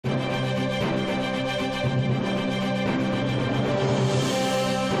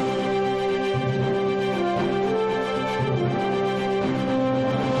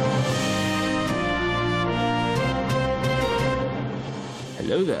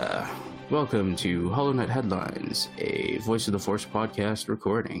Hello there. Welcome to Holonet Headlines, a Voice of the Force podcast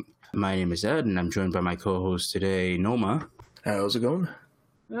recording. My name is Ed, and I'm joined by my co-host today, Noma. How's it going?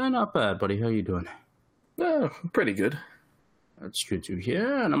 Not bad, buddy. How you doing? Pretty good. That's good to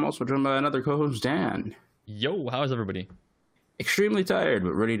hear. And I'm also joined by another co-host, Dan. Yo, how's everybody? Extremely tired,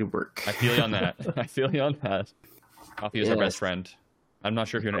 but ready to work. I feel you on that. Coffee is our best friend. I'm not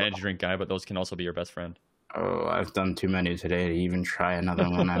sure if you're an energy drink guy, but those can also be your best friend. Oh, I've done too many today to even try another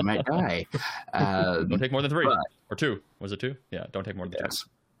one. I might die. Don't take more than 3. but- Or 2. Was it 2? Yeah, don't take more than 2. Yes.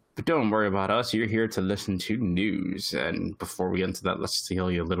 But don't worry about us. You're here to listen to news. And before we get into that, let's tell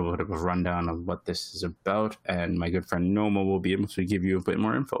you a little bit of a rundown of what this is about. And my good friend Noma will be able to give you a bit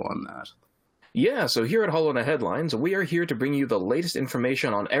more info on that. Yeah, so here at Holonet Headlines, we are here to bring you the latest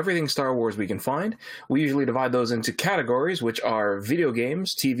information on everything Star Wars we can find. We usually divide those into categories, which are video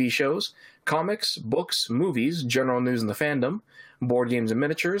games, TV shows, comics, books, movies, general news in the fandom, board games and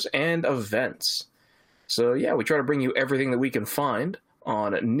miniatures, and events. So yeah, we try to bring you everything that we can find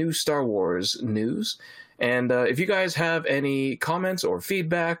on new Star Wars news. And if you guys have any comments or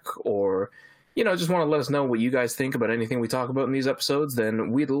feedback or just want to let us know what you guys think about anything we talk about in these episodes,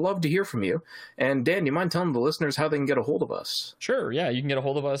 then we'd love to hear from you. And Dan, do you mind telling the listeners how they can get a hold of us? Sure, yeah. You can get a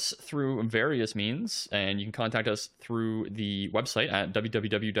hold of us through various means, and you can contact us through the website at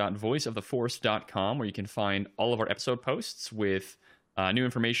www.voiceoftheforce.com, where you can find all of our episode posts with new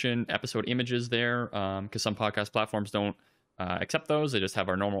information, episode images there, because some podcast platforms don't accept those. They just have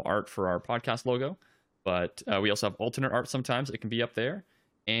our normal art for our podcast logo. But we also have alternate art sometimes. It can be up there.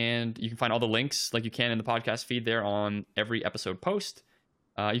 And you can find all the links like you can in the podcast feed there on every episode post.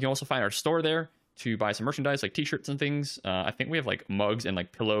 You can also find our store there to buy some merchandise like t-shirts and things. I think we have like mugs and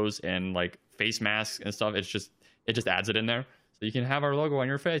like pillows and like face masks and stuff. It just adds it in there. So you can have our logo on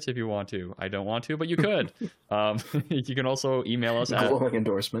your face if you want to. I don't want to, but you could. You can also email us at glowing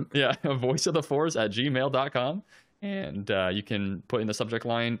endorsement. Yeah, voiceoftheforce@gmail.com. And you can put in the subject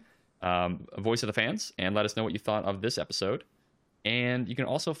line Voice of the Fans and let us know what you thought of this episode. And you can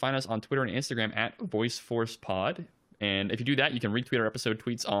also find us on Twitter and Instagram at VoiceForcePod. And if you do that, you can retweet our episode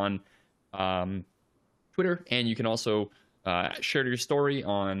tweets on Twitter. And you can also share your story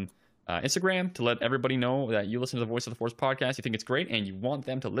on Instagram to let everybody know that you listen to the Voice of the Force podcast. You think it's great and you want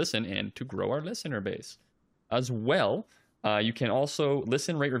them to listen and to grow our listener base. As well, you can also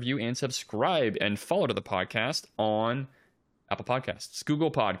listen, rate, review, and subscribe and follow to the podcast on Apple Podcasts, Google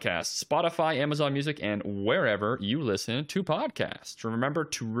Podcasts, Spotify, Amazon Music, and wherever you listen to podcasts. Remember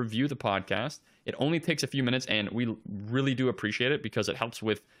to review the podcast. It only takes a few minutes, and we really do appreciate it because it helps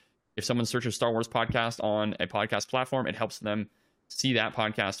with, if someone searches Star Wars podcast on a podcast platform, it helps them see that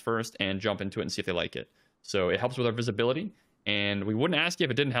podcast first and jump into it and see if they like it. So it helps with our visibility, and we wouldn't ask you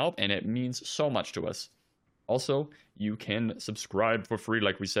if it didn't help, and it means so much to us. Also, you can subscribe for free,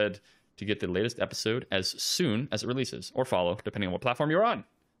 like we said, to get the latest episode as soon as it releases, or follow, depending on what platform you're on.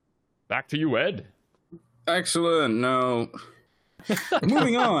 Back to you, Ed. Excellent. Now,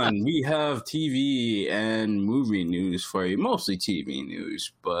 moving on, we have TV and movie news for you. Mostly TV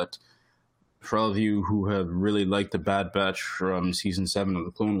news, but for all of you who have really liked the Bad Batch from Season 7 of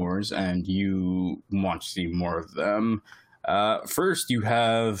the Clone Wars, and you want to see more of them, first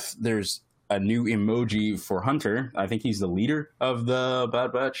there's a new emoji for Hunter. I think he's the leader of the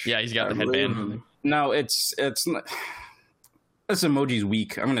Bad Batch. Yeah, he's got the headband. No, it's not. This emoji's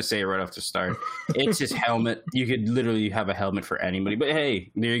weak. I'm gonna say it right off the start. It's his helmet. You could literally have a helmet for anybody. But hey,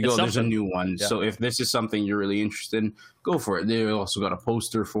 there you go. There's a new one. Yeah. So if this is something you're really interested in, go for it. They also got a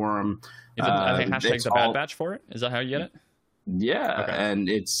poster for him. I think hashtag the Bad Batch for it. Is that how you get it? Yeah, okay. And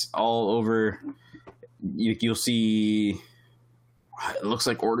it's all over. You'll see. It looks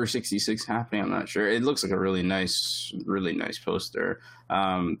like Order 66 happening. I'm not sure. It looks like a really nice poster.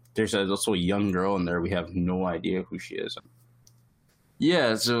 There's also a young girl in there. We have no idea who she is.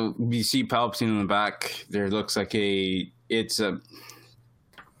 Yeah, so you see Palpatine in the back. There looks like it's a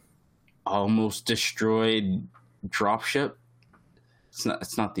almost destroyed dropship.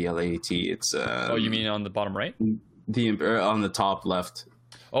 It's not the LAT. It's oh, you mean on the bottom right? On the top left.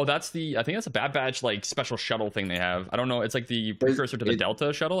 Oh, I think that's a Bad Batch like special shuttle thing they have. I don't know. It's like the precursor to the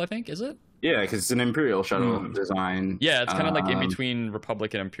Delta shuttle, I think. Is it? Yeah, because it's an Imperial shuttle design. Yeah, it's kind of like in between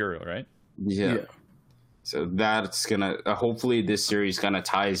Republic and Imperial, right? Yeah. So that's gonna hopefully this series kind of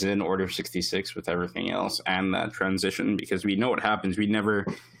ties in Order 66 with everything else and that transition, because we know what happens.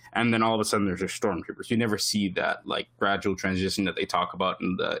 And then all of a sudden there's just stormtroopers. You never see that like gradual transition that they talk about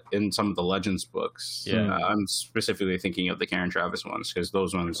in some of the Legends books. Yeah, I'm specifically thinking of the Karen Travis ones, because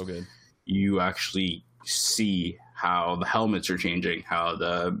those ones you actually see how the helmets are changing, how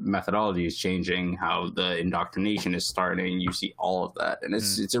the methodology is changing, how the indoctrination is starting. You see all of that, and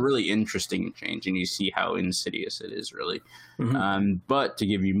it's a really interesting change, and you see how insidious it is, really. But to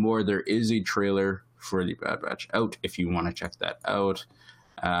give you more, there is a trailer for the Bad Batch out if you want to check that out.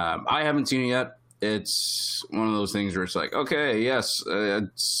 I haven't seen it yet. It's one of those things where it's like, okay, yes,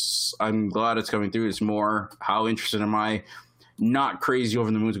 I'm glad it's coming through. It's more, how interested am I? Not crazy over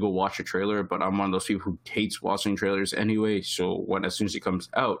the moon to go watch a trailer, but I'm one of those people who hates watching trailers anyway. So as soon as it comes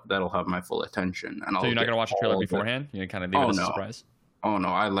out, that'll have my full attention. And so you're not going to watch a trailer beforehand? You're kind of leave it as a surprise? Oh, no,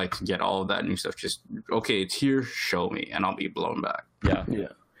 I like to get all of that new stuff. Just, okay, it's here, show me, and I'll be blown back. Yeah.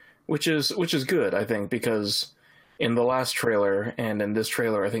 Which is good, I think, because in the last trailer and in this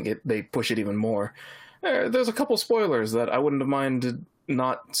trailer, I think they push it even more. There's a couple spoilers that I wouldn't have minded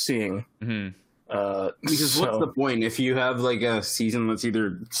not seeing. Because what's the point if you have like a season that's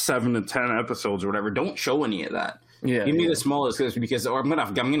either 7 to 10 episodes or whatever? Don't show any of that. Give me the smallest, because I'm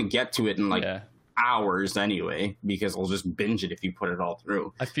gonna get to it in like hours anyway, because I'll just binge it if you put it all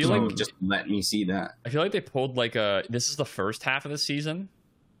through. I feel like just let me see that. I feel like they pulled like this is the first half of the season,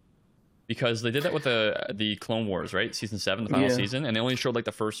 because they did that with the Clone Wars, right? Season 7, the final season, and they only showed like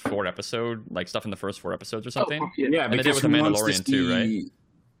the first 4 episode, like stuff in the first 4 episodes or something. And they did it with the Mandalorian too, right?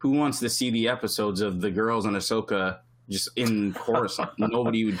 Who wants to see the episodes of the girls and Ahsoka just in Coruscant?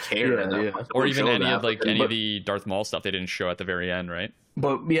 Nobody would care. Or even any of the Darth Maul stuff they didn't show at the very end, right?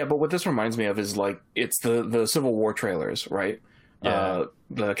 But what this reminds me of is like it's the Civil War trailers, right? The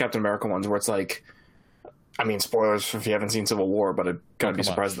Captain America ones, where it's like, I mean, spoilers if you haven't seen Civil War, but I'd kind of be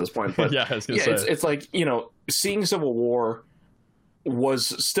surprised at this point. But it's like, seeing Civil War was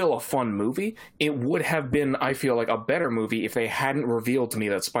still a fun movie. It would have been, I feel like, a better movie if they hadn't revealed to me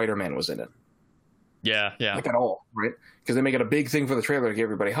that Spider-Man was in it. Yeah. Like at all, right? Because they make it a big thing for the trailer to get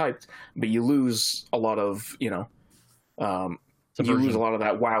everybody hyped, but you lose a lot of, you lose a lot of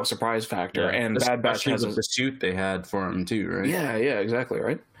that wow surprise factor. And Bad Batch has the suit they had for him too, right? Yeah, exactly,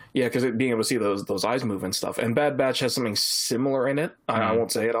 right? Yeah, because being able to see those eyes move and stuff. And Bad Batch has something similar in it. I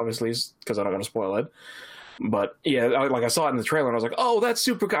won't say it, obviously, because I don't want to spoil it. But yeah, I saw it in the trailer and I was like, oh, that's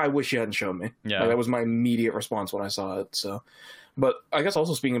super cool. I wish you hadn't shown me. Yeah. Like, that was my immediate response when I saw it. So, but I guess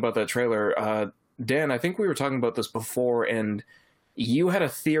also speaking about that trailer, Dan, I think we were talking about this before, and you had a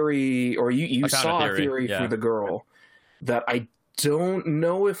theory, or you saw a theory for the girl that I don't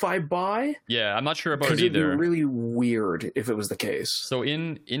know if I buy. Yeah, I'm not sure about it either. It'd be really weird if it was the case. So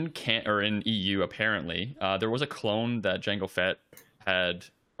in EU, apparently, there was a clone that Jango Fett had,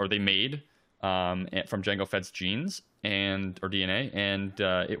 or they made, from Jango Fett's genes or DNA, and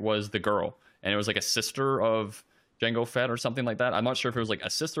it was the girl, and it was like a sister of Jango Fett or something like that. I'm not sure if it was like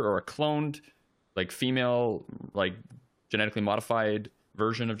a sister or a cloned, like female, like genetically modified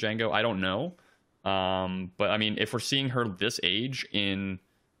version of Jango. I don't know. But I mean, if we're seeing her this age in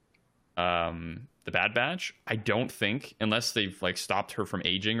the Bad Batch, I don't think, unless they've like stopped her from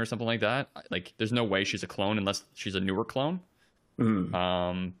aging or something like that, like there's no way she's a clone unless she's a newer clone.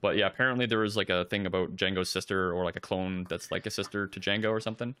 But yeah, apparently there was like a thing about Jango's sister, or like a clone that's like a sister to Jango or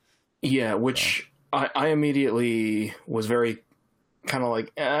something. Yeah, which I immediately was very kind of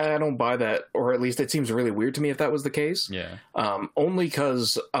like, I don't buy that, or at least it seems really weird to me if that was the case. Yeah. Only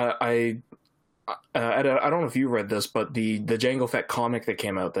because I don't know if you read this, but the Jango Fett comic that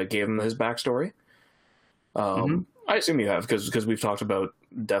came out that gave him his backstory. I assume you have, because we've talked about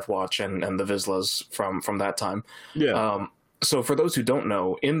Death Watch and the Vizslas from that time. Yeah. So for those who don't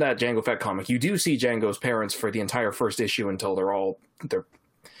know, in that Jango Fett comic, you do see Jango's parents for the entire first issue until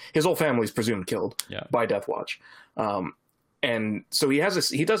his whole family's presumed killed by Death Watch. And so he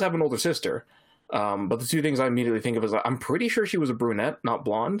does have an older sister. But the two things I immediately think of is I'm pretty sure she was a brunette, not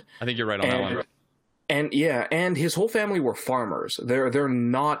blonde. I think you're right on that one. And his whole family were farmers. They're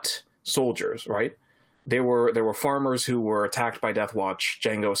not soldiers, right? They were farmers who were attacked by Death Watch.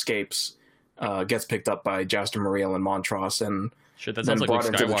 Jango escapes, gets picked up by Jaster Muriel and Montross, and shit, that sounds like Luke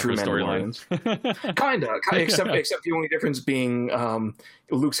Skywalker storyline. Kinda, except the only difference being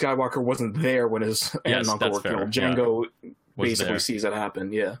Luke Skywalker wasn't there when his aunt and uncle were killed. Jango basically sees it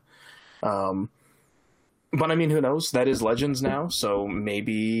happen. Yeah. But I mean, who knows? That is Legends now, so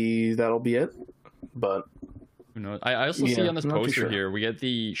maybe that'll be it. But who knows? I also see on this poster here, we get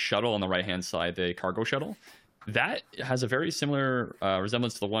the shuttle on the right-hand side, the cargo shuttle. That has a very similar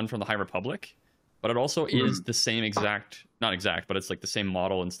resemblance to the one from the High Republic, but it also is the same not exact, but it's like the same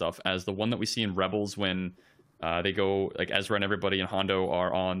model and stuff as the one that we see in Rebels when they go, like Ezra and everybody and Hondo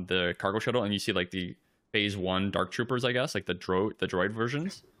are on the cargo shuttle, and you see like the Phase 1 Dark Troopers, I guess, like the droid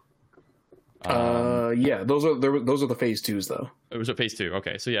versions. Those are the Phase 2s though. It was a Phase 2.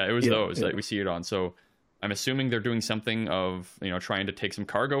 Okay, so yeah, it was those that we see it on. So I'm assuming they're doing something of, trying to take some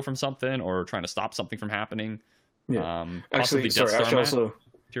cargo from something or trying to stop something from happening. Yeah. Possibly Actually, sorry,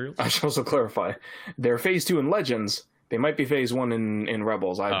 materials. I should also clarify. They're phase 2 in Legends. They might be phase 1 in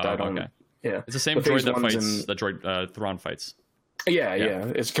Rebels. I don't. Okay. Yeah, it's the same droid that fights the droid Thrawn fights. Yeah.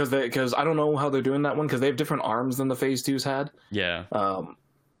 It's because I don't know how they're doing that one, because they have different arms than the phase 2s had. Yeah.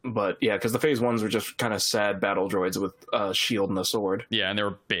 But yeah, because the phase 1s were just kind of sad battle droids with a shield and a sword. Yeah, and they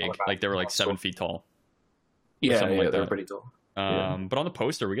were big. Like they were like 7 feet tall. Yeah, like they were pretty tall. But on the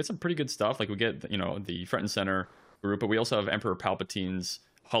poster, we get some pretty good stuff. Like we get, the front and center group, but we also have Emperor Palpatine's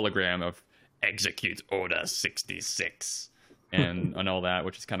hologram of Execute Order 66 and all that,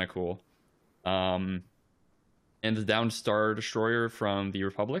 which is kind of cool. And the Down Star Destroyer from the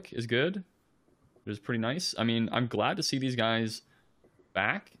Republic is good. It is pretty nice. I mean, I'm glad to see these guys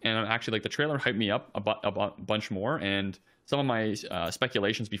back, and I'm actually, like, the trailer hyped me up a bunch more, and some of my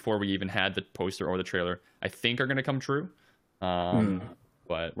speculations before we even had the poster or the trailer, I think, are going to come true.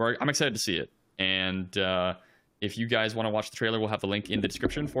 But I'm excited to see it. And if you guys want to watch the trailer, we'll have the link in the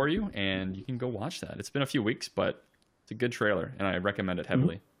description for you, and you can go watch that. It's been a few weeks, but it's a good trailer, and I recommend it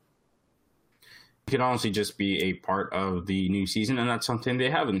heavily. It can honestly just be a part of the new season, and that's something they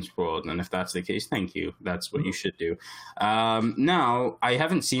haven't spoiled. And if that's the case, thank you. That's what you should do. Now, I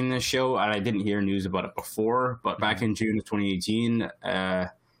haven't seen this show, and I didn't hear news about it before, but back in June of 2018,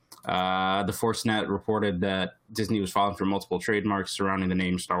 the Force.net reported that Disney was filing for multiple trademarks surrounding the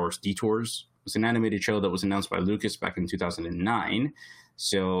name Star Wars Detours. It's an animated show that was announced by Lucas back in 2009.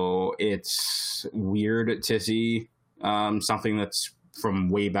 So it's weird to see something that's from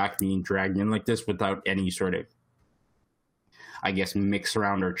way back being dragged in like this without any sort of, I guess, mix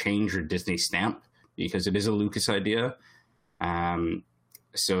around or change or Disney stamp, because it is a Lucas idea.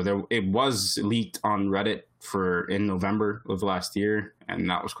 So it was leaked on Reddit in November of last year, and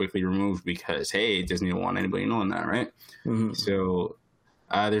that was quickly removed because, hey, Disney don't want anybody knowing that, right? Mm-hmm. So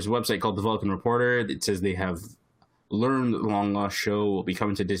there's a website called The Vulcan Reporter. It says they have learned the long lost show will be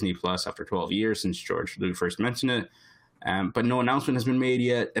coming to Disney Plus after 12 years since George Lucas first mentioned it. But no announcement has been made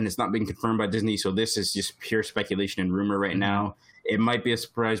yet, and it's not been confirmed by Disney, so this is just pure speculation and rumor right now. It might be a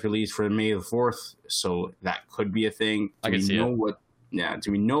surprise release for May the 4th, so that could be a thing. Do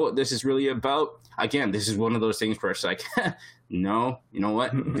we know what this is really about? Again, this is one of those things where it's like, no, you know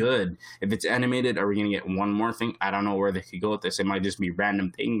what? Good. If it's animated, are we going to get one more thing? I don't know where they could go with this. It might just be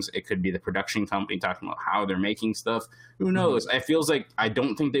random things. It could be the production company talking about how they're making stuff. Who knows? It feels like I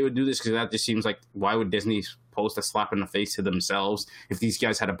don't think they would do this, because that just seems like, why would Disney post a slap in the face to themselves if these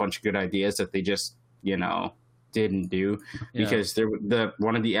guys had a bunch of good ideas that they just, didn't do? Yeah. Because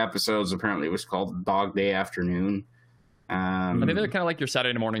one of the episodes apparently was called Dog Day Afternoon. I think they're kind of like your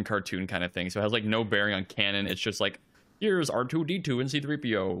Saturday morning cartoon kind of thing. So it has like no bearing on canon. It's just like, here's R2-D2 and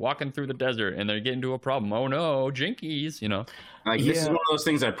C-3PO walking through the desert, and they get into a problem. Oh no, Jinkies, This is one of those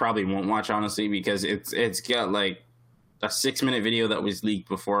things I probably won't watch, honestly, because it's got like a 6-minute video that was leaked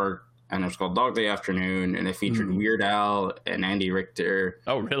before, and it was called Dog Day Afternoon, and it featured Weird Al and Andy Richter.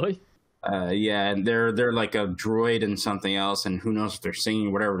 Oh, really? Yeah, and they're like a droid and something else, and who knows if they're singing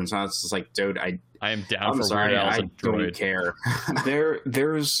or whatever. And so it's just like, dude, I am down for Weird Al as a droid. Don't care.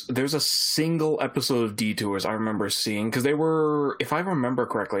 There's a single episode of Detours I remember seeing, because they were, if I remember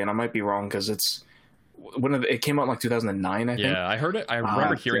correctly, and I might be wrong, because it came out in like 2009, I think. Yeah, I heard it. I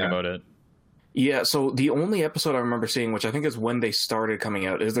remember hearing about it. Yeah, so the only episode I remember seeing, which I think is when they started coming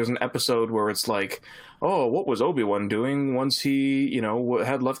out, is there's an episode where it's like, oh, what was Obi-Wan doing once he,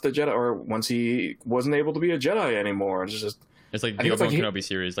 had left the Jedi, or once he wasn't able to be a Jedi anymore? It's like the Obi-Wan Kenobi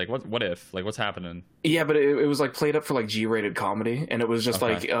series. Like, what if? Like, what's happening? Yeah, but it was like played up for like G-rated comedy, and it was just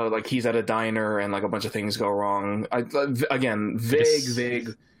like he's at a diner and like a bunch of things go wrong. Again,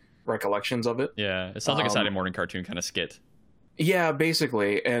 vague recollections of it. Yeah, it sounds like a Saturday morning cartoon kind of skit. Yeah,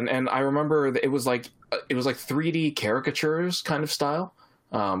 basically, and I remember it was like 3D caricatures kind of style,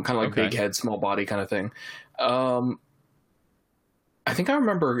 kind of like big head, small body kind of thing. I think I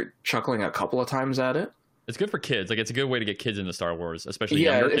remember chuckling a couple of times at it. It's good for kids. Like, it's a good way to get kids into Star Wars, especially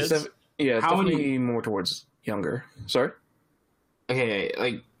younger kids. It's definitely more towards younger. Sorry? Okay,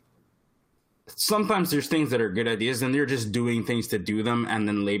 like, sometimes there's things that are good ideas, and they're just doing things to do them and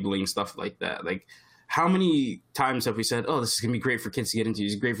then labeling stuff like that. Like, how many times have we said, oh, this is going to be great for kids to get into?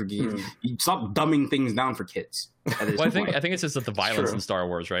 It's great for kids. You stop dumbing things down for kids. Well, I think it's just that the violence in Star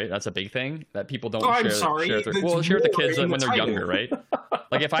Wars, right? That's a big thing that people don't share. I'm sorry. Share with the kids when they're younger, right?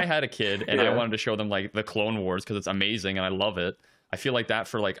 Like, if I had a kid and I wanted to show them like the Clone Wars because it's amazing and I love it, I feel like that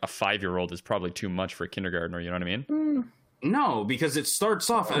for like a 5-year-old is probably too much for a kindergartner. You know what I mean? No, because it starts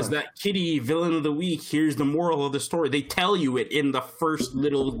off as that kitty villain of the week. Here's the moral of the story. They tell you it in the first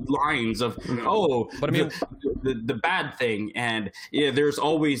little lines of, but I mean, the bad thing, and there's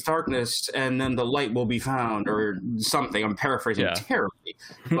always darkness, and then the light will be found, or something. I'm paraphrasing terribly,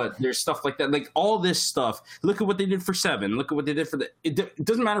 but there's stuff like that. Like all this stuff. Look at what they did for 7. Look at what they did for it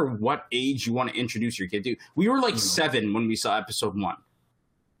doesn't matter what age you want to introduce your kid to. We were like 7 when we saw episode 1.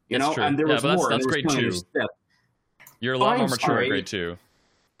 You know, true. and there was more. That's grade 2. You're a lot more mature at grade 2.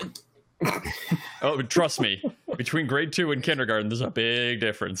 Oh, trust me. Between grade 2 and kindergarten, there's a big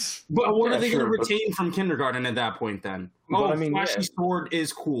difference. But what are they going to retain from kindergarten at that point then? I mean, flashy sword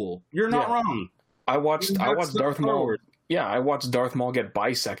is cool. You're not wrong. I watched Darth Maul. Yeah, I watched Darth Maul get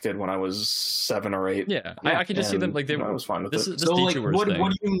bisected when I was 7 or 8. Yeah, I could just see them like I was fine with it. This so like, Detours what thing.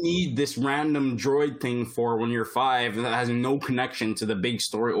 do you need this random droid thing for when you're 5 that has no connection to the big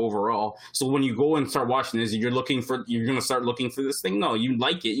story overall? So when you go and start watching this, you're going to start looking for this thing. No, you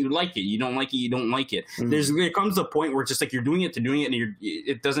like it, you like it. You don't like it, you don't like it. There comes a point where it's just like you're doing it to doing it, and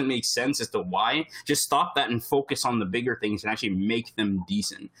it doesn't make sense as to why. Just stop that and focus on the bigger things and actually make them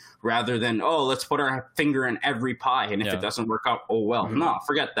decent, rather than let's put our finger in every pie, and if it doesn't work out, well, no,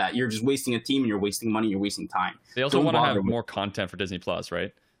 forget that. You're just wasting a team, and you're wasting money, you're wasting time. They also want to have more content for Disney Plus,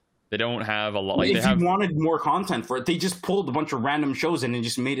 right? They don't have a lot. Like, if you wanted more content for it, they just pulled a bunch of random shows in and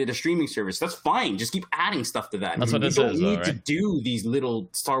just made it a streaming service. That's fine. Just keep adding stuff to that. That's what this is. You don't need to do these little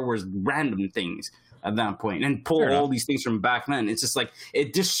Star Wars random things at that point and pull all these things from back then. It's just like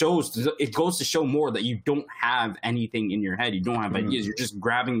it goes to show more that you don't have anything in your head. You don't have ideas. You're just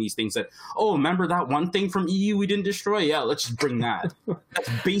grabbing these things that, remember that one thing from EU we didn't destroy? Yeah, let's just bring that. That's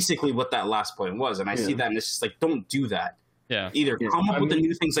basically what that last point was. And I see that, and it's just like, don't do that. Yeah. Either come up with the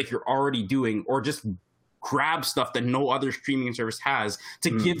new things like you're already doing, or just grab stuff that no other streaming service has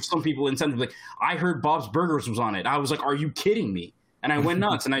to give some people incentive. Like, I heard Bob's Burgers was on it. I was like, are you kidding me? And I went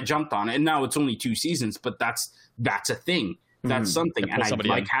nuts and I jumped on it. And now it's only 2 seasons, but that's a thing. That's something. And I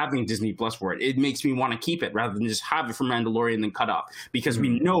like having Disney Plus for it. It makes me want to keep it rather than just have it for Mandalorian and then cut off. Because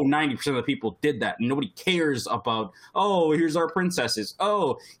we know 90% of the people did that. Nobody cares about, here's our princesses.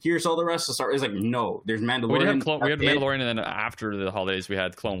 Here's all the rest of Star Wars. It's like, no, there's Mandalorian. We had Mandalorian, and then after the holidays, we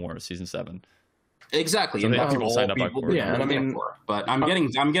had Clone Wars Season 7. Exactly. So and people signed up for it. Yeah, and I mean, but I'm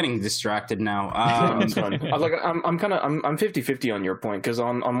getting distracted now. I'm 50-50 on your point, because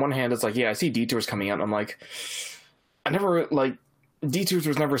on one hand it's like, I see Detours coming out, and I'm like, I never like Detours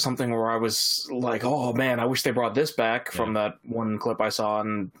was never something where I was like, oh man, I wish they brought this back from that one clip I saw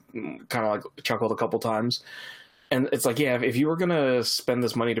and kind of like chuckled a couple times. And it's like, if you were gonna spend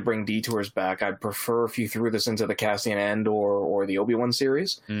this money to bring Detours back, I'd prefer if you threw this into the Cassian End or the Obi-Wan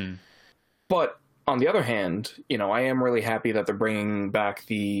series. But on the other hand, I am really happy that they're bringing back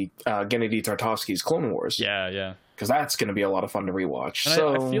the Gennady Tartakovsky's Clone Wars. Yeah. Because that's going to be a lot of fun to rewatch. And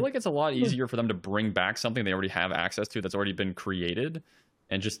I feel like it's a lot easier for them to bring back something they already have access to that's already been created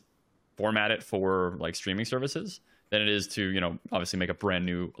and just format it for like streaming services than it is to, obviously make a brand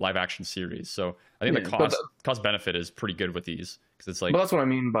new live action series. So I think the cost benefit is pretty good with these, because it's like. But that's what I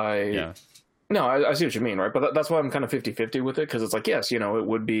mean by. Yeah. No, I see what you mean, right? But that's why I'm kind of 50-50 with it, because it's like, yes, it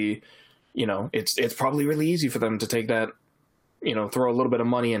would be. It's probably really easy for them to take that, throw a little bit of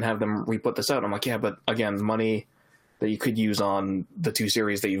money and have them re-put this out. I'm like, but again, money that you could use on the 2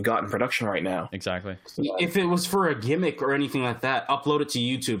 series that you've got in production right now. Exactly. If it was for a gimmick or anything like that, upload it to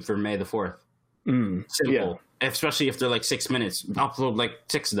YouTube for May the 4th. Simple. Yeah. Especially if they're like 6 minutes. Upload like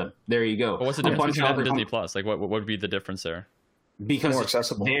 6 of them. There you go. But what's the difference between that and Disney Plus? Like, what would be the difference there? Because it's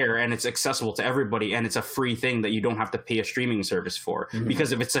there and it's accessible to everybody, and it's a free thing that you don't have to pay a streaming service for.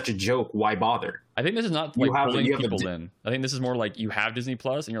 Because if it's such a joke, why bother? I think this is not like pulling people in. I think this is more like you have Disney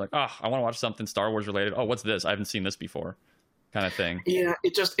Plus and you're like, I want to watch something Star Wars related. Oh, what's this? I haven't seen this before, kind of thing. Yeah,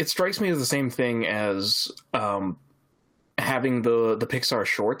 it strikes me as the same thing as having the Pixar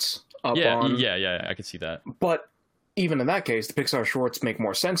shorts up on. Yeah, I could see that. But even in that case, the Pixar shorts make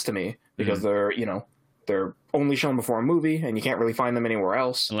more sense to me because they're they're only shown before a movie, and you can't really find them anywhere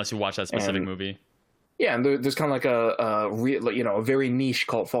else unless you watch that specific movie. Yeah, and there's kind of like a very niche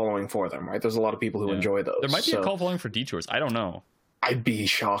cult following for them, right? There's a lot of people who enjoy those. There might be a cult following for Detours. I don't know. I'd be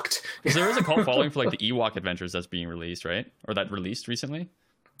shocked. Because there is a cult following for like the Ewok Adventures that's being released, right? Or that released recently.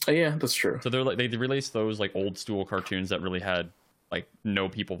 Yeah, that's true. So they're like they released those like old school cartoons that really had like no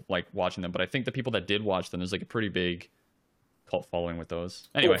people like watching them, but I think the people that did watch them, there's like a pretty big cult following with those.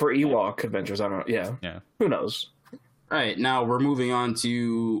 Anyway, for Ewok Adventures, I don't know. Yeah. Who knows? Right, now we're moving on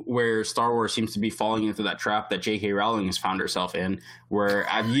to where Star Wars seems to be falling into that trap that J.K. Rowling has found herself in, where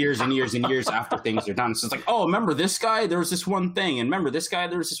years and years and years after things are done, it's just like, oh, remember this guy? There was this one thing, and remember this guy?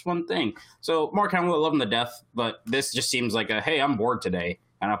 There was this one thing. So Mark Hamill, I love him to death, but this just seems like a, hey, I'm bored today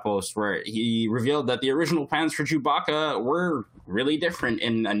kind of post where he revealed that the original plans for Chewbacca were really different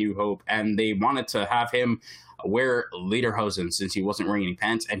in A New Hope, and they wanted to have him wear lederhosen since he wasn't wearing any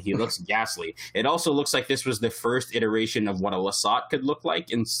pants, and he looks ghastly. It also looks like this was the first iteration of what a Lasat could look like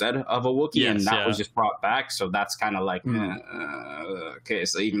instead of a Wookiee, and that was just brought back. So that's kind of like, okay,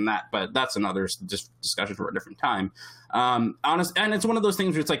 so even that, but that's another just discussion for a different time. Honest, and it's one of those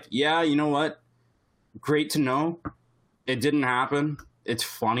things where it's like, yeah, you know what? Great to know. It didn't happen. It's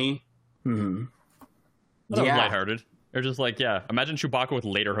funny. That was lighthearted. They're just like, yeah, imagine Chewbacca with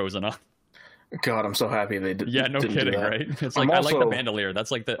lederhosen on. God, I'm so happy they did. Yeah, no kidding, right? It's like, I like the bandolier.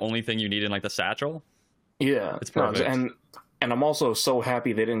 That's like the only thing you need in like the satchel. Yeah, it's perfect. And I'm also so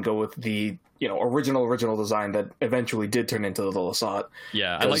happy they didn't go with the original design that eventually did turn into the Lasat.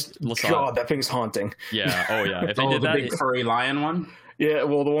 Yeah, I like Lasat. God, that thing's haunting. Yeah, oh yeah. If they did the that, big furry lion one. Yeah,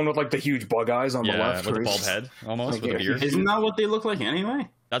 well, the one with like the huge bug eyes on the left, with the bald head, almost with a beard. Isn't that what they look like anyway?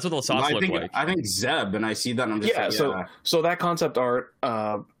 That's what the Lasats look like. I think Zeb, and I see that. And I'm just so that concept art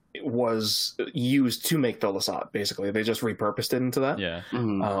was used to make the Lasat. Basically, they just repurposed it into that. Yeah.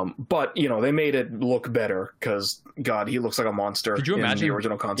 But they made it look better because God, he looks like a monster. Could you imagine the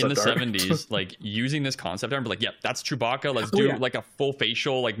original concept in the art. 70s, like using this concept art and be like, "Yep, that's Chewbacca. Let's do like a full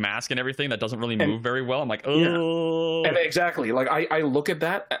facial like mask and everything that doesn't really move very well." I'm like, oh, and exactly. Like I look at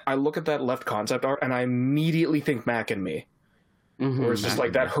that left concept art, and I immediately think Mac and Me. Where it's just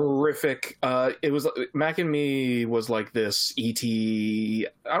like that horrific. It was Mac and Me was like this E.T.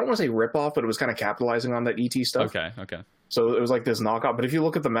 I don't want to say ripoff, but it was kind of capitalizing on that E.T. stuff. Okay. So it was like this knockoff. But if you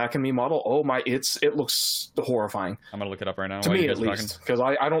look at the Mac and Me model, oh my, it looks horrifying. I'm gonna look it up right now. To me, at least, because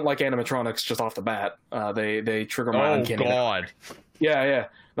I don't like animatronics just off the bat. They trigger my uncanny. Oh God. Yeah.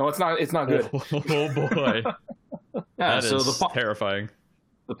 No, it's not good. Oh boy. That is terrifying.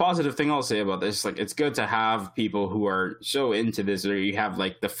 The positive thing I'll say about this, like, it's good to have people who are so into this, or you have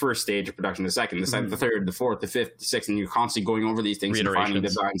like the first stage of production, the second, the third, the fourth, the fifth, the sixth, and you're constantly going over these things and finding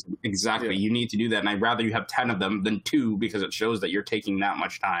designs. Exactly. Yeah. You need to do that. And I'd rather you have 10 of them than 2 because it shows that you're taking that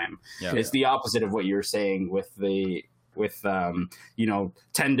much time. Yeah. It's the opposite of what you're saying with 10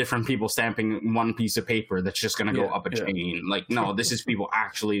 different people stamping one piece of paper that's just going to go up a chain. Like, no, this is people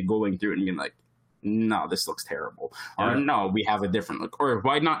actually going through it and being like, no, this looks terrible. Or no, we have a different look. Or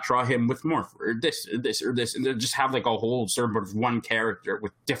why not draw him with more or this, and then just have like a whole sort of one character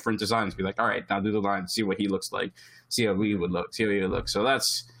with different designs. Be like, all right, now do the lines, see what he looks like, see how we would look, see how he would look. So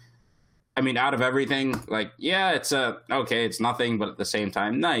that's, I mean, out of everything, like, yeah, it's okay, it's nothing, but at the same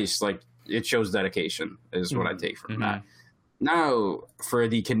time, nice. Like, it shows dedication is what I take from that. Now, for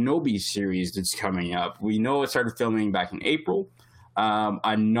the Kenobi series that's coming up, we know it started filming back in April.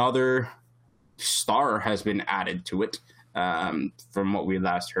 Another star has been added to it, from what we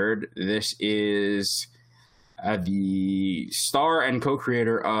last heard. This is the star and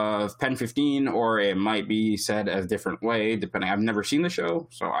co-creator of Pen 15, or it might be said a different way, depending. I've never seen the show,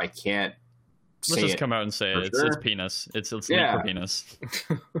 so I can't say Let's just come out and say it. It's penis. It's Loop for penis.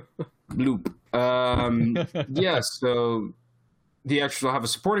 Loop. Yeah, so the actress will have a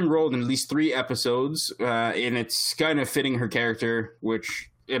supporting role in at least 3 episodes, and it's kind of fitting her character, which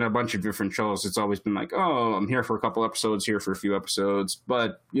in a bunch of different shows, it's always been like, oh, I'm here for a couple episodes, here for a few episodes.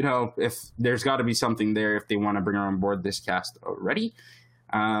 But, if there's got to be something there if they want to bring her on board this cast already.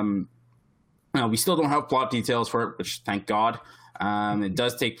 We still don't have plot details for it, which thank God. It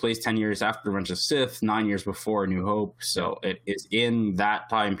does take place 10 years after Revenge of the Sith, 9 years before A New Hope. So it is in that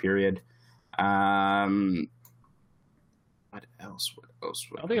time period. What else? I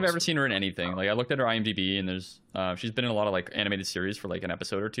don't think I've ever seen her in anything. Like, I looked at her IMDb, and there's she's been in a lot of like animated series for like an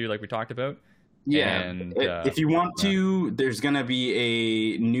episode or two, like we talked about. Yeah, and if you want to, there's gonna be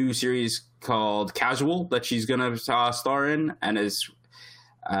a new series called Casual that she's gonna star in, and is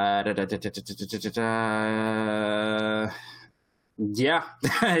it's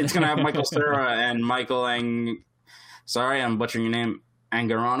gonna have Michael Cera and Michael sorry, I'm butchering your name,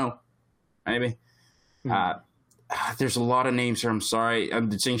 Angarano, maybe. There's a lot of names here. I'm sorry.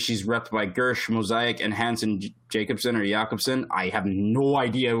 I'm saying she's repped by Gersh, Mosaic, and Hansen Jacobson or Jakobsen. I have no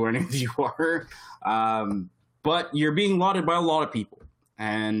idea who any of you are. But you're being lauded by a lot of people.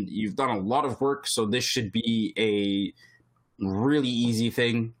 And you've done a lot of work, so this should be a really easy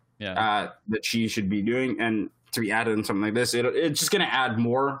thing that she should be doing. And to be added in something like this, it's just going to add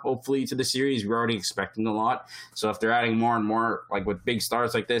more, hopefully, to the series. We're already expecting a lot. So if they're adding more and more, like with big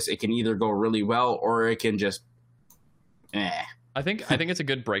stars like this, it can either go really well or it can just I think it's a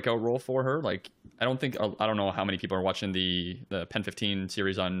good breakout role for her. Like, I don't know how many people are watching the Pen 15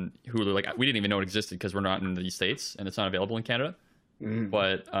 series on Hulu. Like, we didn't even know it existed because we're not in the States and it's not available in Canada.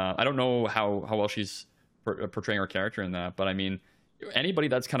 But I don't know how well she's portraying her character in that. But I mean, anybody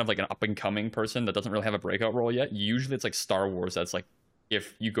that's kind of like an up and coming person that doesn't really have a breakout role yet, usually it's like Star Wars. That's like,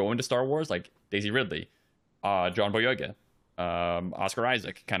 if you go into Star Wars, like Daisy Ridley, John Boyega, Oscar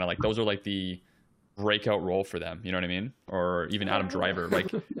Isaac, kind of like those are like the breakout role for them, you know what I mean? Or even Adam Driver,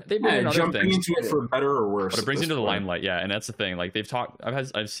 like they've been in other things into it for better or worse, but it brings into the limelight. Yeah, and that's the thing. Like, they've talked,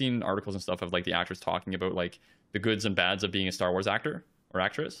 I've seen articles and stuff of like the actors talking about like the goods and bads of being a Star Wars actor or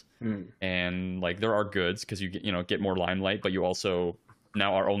actress, and like there are goods because you get more limelight, but you also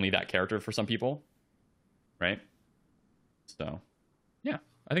now are only that character for some people, right? So yeah,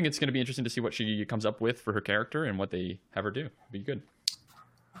 I think it's going to be interesting to see what she comes up with for her character and what they have her do. It'll be good.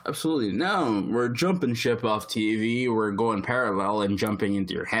 Absolutely. Now we're jumping ship off TV. We're going parallel and jumping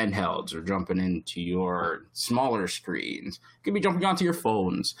into your handhelds or jumping into your smaller screens. You could be jumping onto your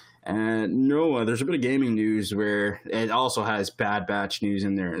phones. And Noah, there's a bit of gaming news where it also has Bad Batch news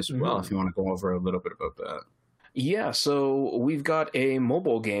in there as well, if you want to go over a little bit about that. Yeah, so we've got a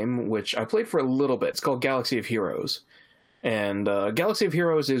mobile game, which I played for a little bit. It's called Galaxy of Heroes. And Galaxy of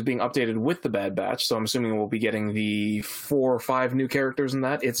Heroes is being updated with the Bad Batch, so I'm assuming we'll be getting the 4 or 5 new characters in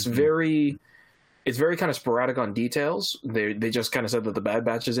that. It's very kind of sporadic on details. They just kind of said that the Bad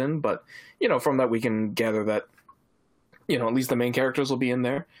Batch is in, but from that we can gather that at least the main characters will be in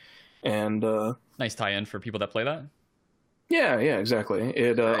there. And nice tie-in for people that play that. Yeah,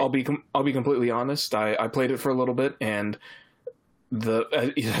 exactly. I'll be completely honest. I played it for a little bit, and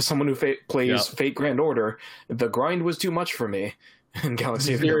as someone who plays Fate Grand Order, the grind was too much for me in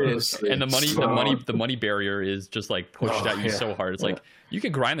Galaxy of Heroes. And the money barrier is just like pushed at you so hard. It's like, you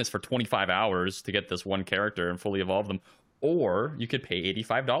could grind this for 25 hours to get this one character and fully evolve them, or you could pay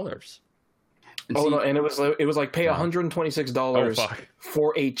 $85. No, and it was like pay $126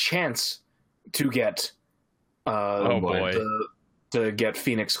 for a chance to get to get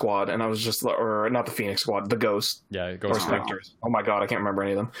Phoenix Squad, and I was just, or not the Phoenix Squad, the Ghost. Yeah, Ghost Specters. Oh my god, I can't remember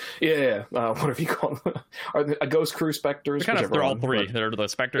any of them. Yeah. Whatever you call them. A Ghost Crew Specters. They're all three. They're the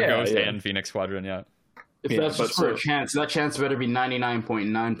Spectre, Ghost, and Phoenix Squadron, yeah. If that's just for a chance, that chance better be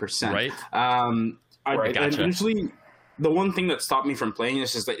 99.9%. Right? Right. Gotcha. And usually, the one thing that stopped me from playing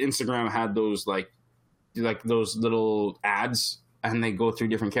this is that Instagram had those, like those little ads, and they go through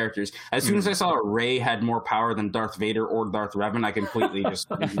different characters. As soon as I saw Rey had more power than Darth Vader or Darth Revan, I completely just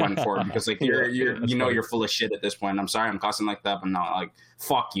went for it, because you're full of shit at this point. I'm sorry I'm cussing like that, but not like,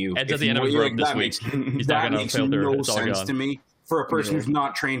 fuck you. Ed's at the end of his rope this week. He's not going to filter. No sense to me. For a person who's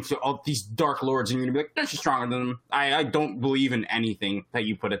not trained to all these Dark Lords, and you're going to be like, no, she's stronger than them. I don't believe in anything that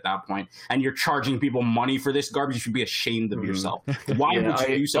you put at that point. And you're charging people money for this garbage. You should be ashamed of yourself. Why would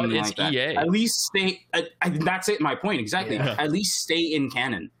you do something like that? EA. At least stay... that's it, my point, exactly. Yeah. At least stay in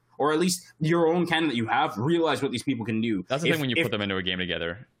canon. Or at least your own canon that you have, realize what these people can do. That's the thing when you put them into a game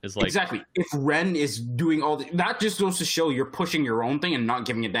together. Is like, exactly. If Ren is doing all that just goes to show you're pushing your own thing and not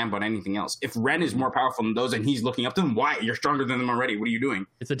giving a damn about anything else. If Ren is more powerful than those and he's looking up to them, why? You're stronger than them already. What are you doing?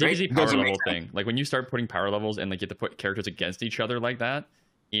 It's a DayZ power level thing. Like, when you start putting power levels and like you have to put characters against each other like that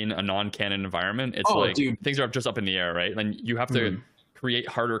in a non-canon environment, it's things are just up in the air, right? And you have to create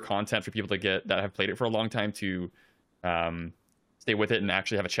harder content for people to get that have played it for a long time to stay with it and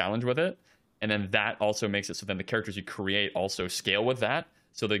actually have a challenge with it. And then that also makes it so then the characters you create also scale with that.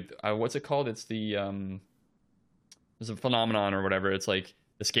 So the what's it called? It's the there's a phenomenon or whatever. It's like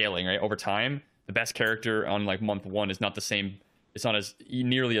the scaling, right? Over time, the best character on like month 1 is not the same. It's not as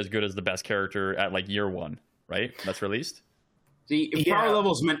nearly as good as the best character at like year 1, right? That's released. See, if power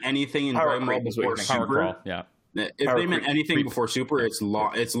levels meant anything in Dragon Ball before Super, if they meant anything before Super, it's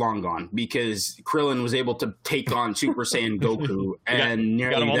long gone, because Krillin was able to take on Super Saiyan Goku and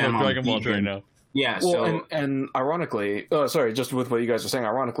nearly them on Dragon Ball right now. Yeah, well, and ironically, sorry, just with what you guys are saying,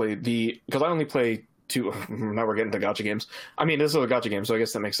 ironically, because I only play 2. Now we're getting to gacha games. I mean, this is a gacha game, so I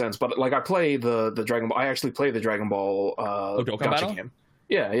guess that makes sense. But like, I play the Dragon Ball. I actually play the Dragon Ball gacha game.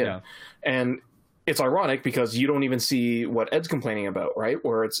 Yeah, and it's ironic because you don't even see what Ed's complaining about, right?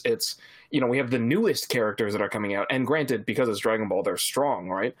 Where it's we have the newest characters that are coming out, and granted, because it's Dragon Ball, they're strong,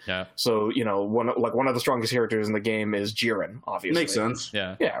 right? Yeah. So one of the strongest characters in the game is Jiren, obviously. Makes sense.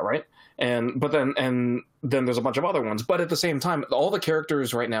 Yeah, right. But then there's a bunch of other ones. But at the same time, all the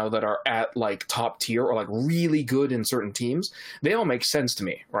characters right now that are at like top tier or like really good in certain teams, they all make sense to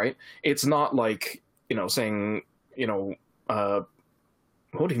me, right? It's not like saying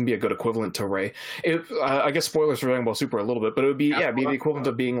what would even be a good equivalent to Ray? I guess spoilers for Dragon Ball Super a little bit, but it would be it'd be the equivalent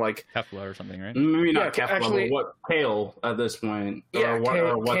of being like Kefla or something, right? Maybe not Kefla, actually, but what Kale at this point? Yeah, what's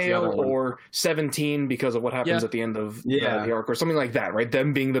the other Kale one? or 17 because of what happens at the end of the arc or something like that, right?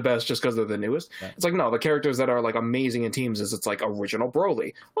 Them being the best just because they're the newest. Yeah. It's like, no, the characters that are like amazing in teams is it's like original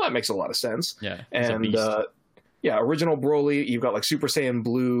Broly. Well, that makes a lot of sense. Yeah, and original Broly, you've got like Super Saiyan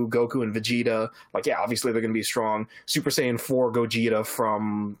Blue, Goku, and Vegeta. Like, yeah, obviously they're going to be strong. Super Saiyan 4 Gogeta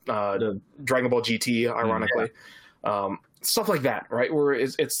from Dragon Ball GT, ironically. Stuff like that, right? Where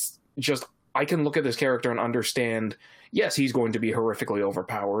it's just, I can look at this character and understand, yes, he's going to be horrifically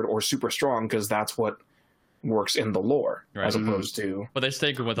overpowered or super strong because that's what works in the lore, as opposed to. But they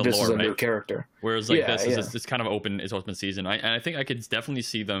stay good with the this lore, is a right? new character. Whereas like it's kind of open season. And I think I could definitely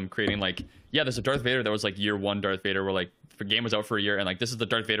see them creating like, there's a Darth Vader that was like year one Darth Vader where like the game was out for a year and like this is the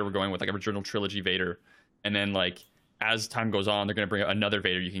Darth Vader we're going with, like original trilogy Vader. And then like as time goes on, they're going to bring out another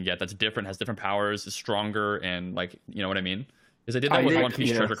Vader you can get that's different, has different powers, is stronger, and like, you know what I mean? Because I did that with One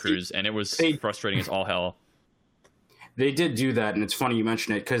Piece Treasure Cruise and it was frustrating as all hell. They did do that, and it's funny you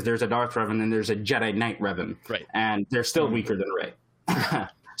mention it because there's a Darth Revan and there's a Jedi Knight Revan, right? And they're still weaker than Rey.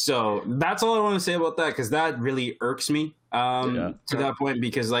 So that's all I want to say about that because that really irks me to that point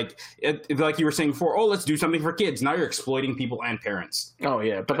because like you were saying before, let's do something for kids. Now you're exploiting people and parents. Oh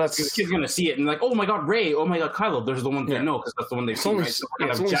yeah, but that's the kid's gonna see it and like, oh my god, Rey, oh my god, Kylo. Those are the ones they know because that's the one they've seen. It's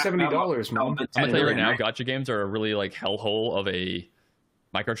only $70, man. I'm gonna tell you right now, gacha games are a really like hellhole of a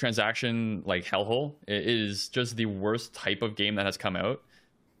microtransaction like hellhole. It is just the worst type of game that has come out.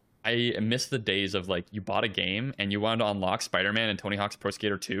 I miss the days of like you bought a game and you wanted to unlock Spider-Man and Tony Hawk's Pro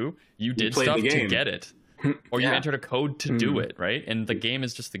Skater 2. You did stuff to get it, or you entered a code to do it, right? And the game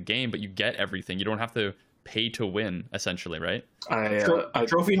is just the game, but you get everything. You don't have to pay to win, essentially, right?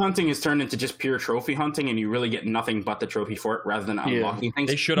 Trophy hunting is turned into just pure trophy hunting, and you really get nothing but the trophy for it rather than unlocking things.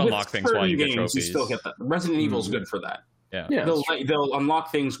 They should unlock things while you get trophies. You still get that. Resident Evil is good for that. Yeah. They'll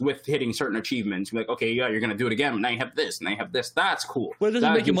unlock things with hitting certain achievements. You're like, okay, you're gonna do it again. But now you have this, and now you have this. That's cool. Well, it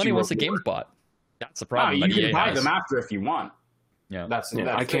doesn't make you money once the game's bought. That's the problem. You can buy them after if you want. Yeah, that's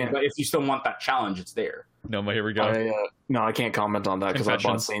I can't. But if you still want that challenge, it's there. No, but here we go. I can't comment on that because I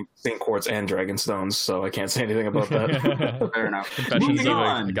bought Saint Quartz and Dragonstones, so I can't say anything about that. Fair enough. Moving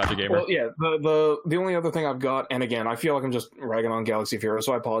on. Gacha gamer. Well, the only other thing I've got, and again, I feel like I'm just ragging on Galaxy of Heroes,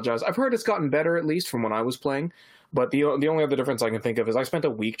 so I apologize. I've heard it's gotten better at least from when I was playing. But the only other difference I can think of is I spent a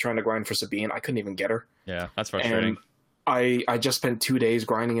week trying to grind for Sabine. I couldn't even get her. Yeah, that's frustrating. And I just spent 2 days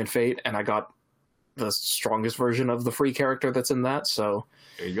grinding in Fate, and I got the strongest version of the free character that's in that. So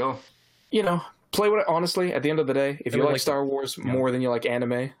there you go. You know, play with it honestly. At the end of the day, if you like Star Wars more than you like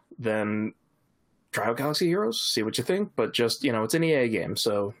anime, then try out Galaxy Heroes, see what you think. But just it's an EA game,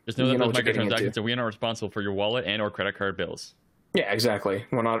 so just know that those microtransactions, and we are not responsible for your wallet and or credit card bills. Yeah, exactly.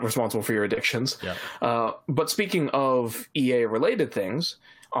 We're not responsible for your addictions. Yeah. But speaking of EA-related things,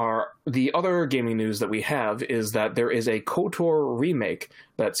 the other gaming news that we have is that there is a KOTOR remake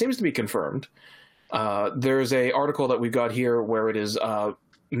that seems to be confirmed. There's a article that we've got here where it is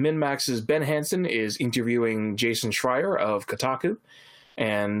MinMax's Ben Hansen is interviewing Jason Schreier of Kotaku.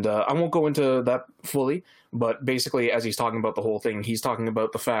 And I won't go into that fully, but basically as he's talking about the whole thing, he's talking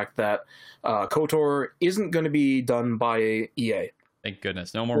about the fact that KOTOR isn't going to be done by EA. Thank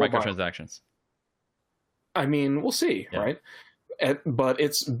goodness. No more microtransactions. I mean, we'll see, right? But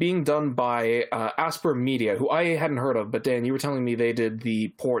it's being done by Asper Media, who I hadn't heard of. But Dan, you were telling me they did the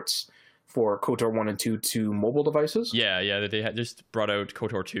ports for KOTOR 1 and 2 to mobile devices? Yeah. They had just brought out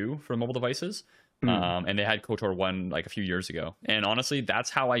KOTOR 2 for mobile devices. And they had KOTOR 1 like a few years ago. And honestly, that's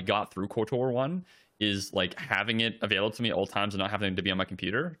how I got through KOTOR 1, is like having it available to me at all times and not having to be on my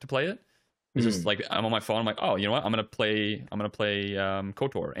computer to play it. It's just like I'm on my phone, I'm like, oh, you know what? I'm gonna play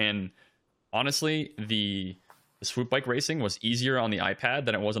KOTOR. And honestly, the swoop bike racing was easier on the iPad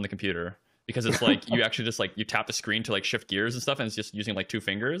than it was on the computer. Because it's like you actually just like you tap the screen to like shift gears and stuff, and it's just using like 2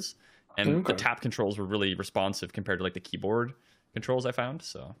 fingers. And the tap controls were really responsive compared to like the keyboard controls I found.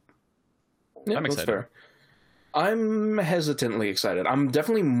 So yeah, I'm excited. Fair. I'm hesitantly excited. I'm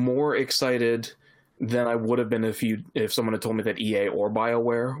definitely more excited than I would have been if someone had told me that EA or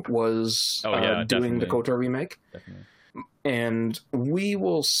BioWare was doing the KOTOR remake. Definitely. And we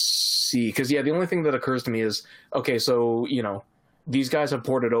will see. Because, the only thing that occurs to me is, okay, so, these guys have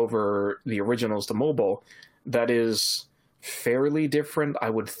ported over the originals to mobile. That is fairly different, I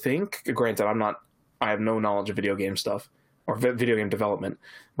would think. Granted, I have no knowledge of video game stuff. Or video game development,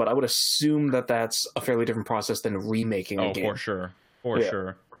 but I would assume that that's a fairly different process than remaking a game. For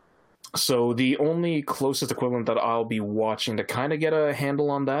sure. So the only closest equivalent that I'll be watching to kind of get a handle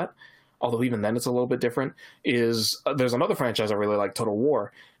on that although even then it's a little bit different, is there's another franchise I really like, Total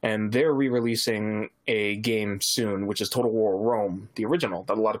War, and they're re-releasing a game soon, which is Total War Rome, the original,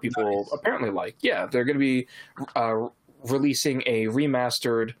 that a lot of people apparently like. Yeah, they're going to be releasing a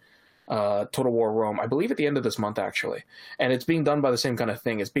remastered Total War Rome, I believe at the end of this month, actually. And it's being done by the same kind of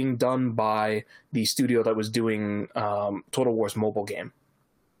thing. It's being done by the studio that was doing Total War's mobile game.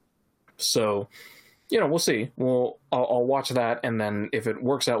 So, we'll see. I'll watch that, and then if it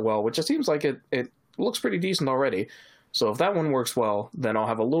works out well, which it seems like it looks pretty decent already. So if that one works well, then I'll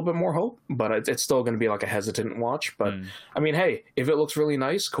have a little bit more hope, but it's still going to be like a hesitant watch. But I mean, hey, if it looks really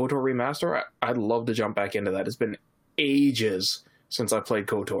nice, KOTOR Remaster, I'd love to jump back into that. It's been ages since I played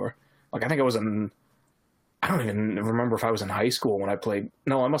KOTOR. Like, I think I don't even remember if I was in high school when I played.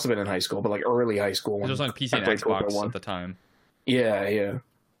 No, I must have been in high school, but like early high school. When it was on PC and Xbox at the time. Yeah.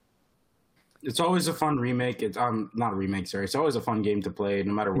 It's always a fun remake. It's not a remake, sorry. It's always a fun game to play,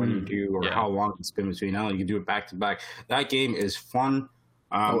 no matter when you do or how long it's been between. Now you can do it back to back. That game is fun.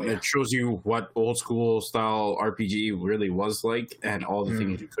 It shows you what old school style RPG really was like, and all the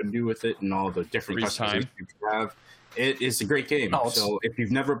things you could do with it, and all the different customizations you could have. It is a great game. So if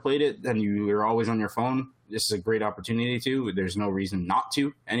you've never played it, then you're always on your phone. This is a great opportunity to. There's no reason not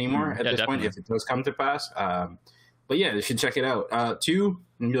to anymore at this point if it does come to pass. But yeah, you should check it out. 2,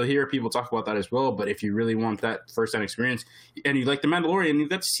 and you'll hear people talk about that as well. But if you really want that first-time experience, and you like The Mandalorian, you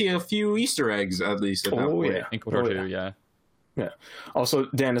get to see a few Easter eggs at least. At that point. In KOTOR 2, yeah. Also,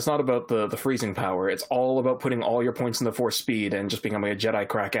 Dan, it's not about the freezing power. It's all about putting all your points in the Force speed and just becoming a Jedi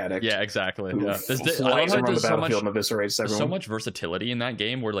crack addict. Yeah, exactly. Yeah. Flies around the battlefield and eviscerates everyone. There's so much versatility in that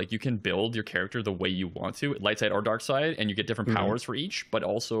game where like you can build your character the way you want to, light side or dark side, and you get different powers for each, but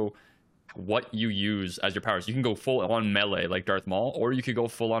also what you use as your powers. You can go full on melee like Darth Maul, or you could go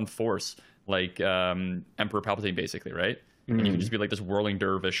full on Force like Emperor Palpatine, basically, right? And you can just be like this whirling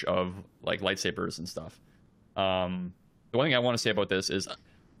dervish of like lightsabers and stuff. The one thing I want to say about this is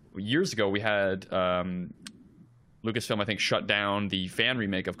years ago we had Lucasfilm, I think, shut down the fan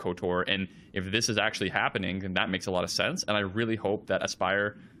remake of KOTOR, and if this is actually happening, then that makes a lot of sense, and I really hope that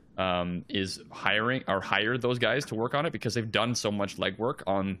Aspyr is hired those guys to work on it, because they've done so much legwork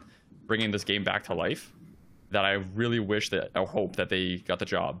on bringing this game back to life that I really hope that they got the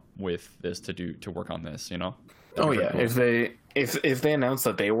job with this to work on this, That'd cool. If they announced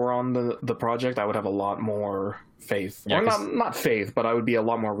that they were on the project, I would have a lot more faith. Yeah, or not faith, but I would be a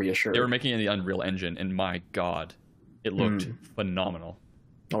lot more reassured. They were making it in the Unreal Engine, and my God, it looked phenomenal.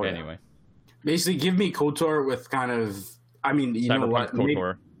 Anyway. Basically, give me KOTOR with kind of, I mean, you know what?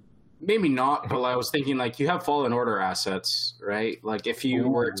 Maybe not, but I was thinking, like, you have Fallen Order assets, right? Like, if you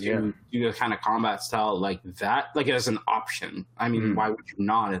were to do a kind of combat style like that, like, as an option, I mean, why would you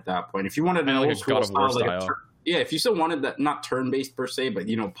not at that point? If you wanted an old school style, if you still wanted that, not turn-based per se, but,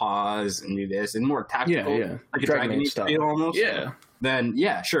 pause and do this, and more tactical, like a Dragon Age feel almost, then,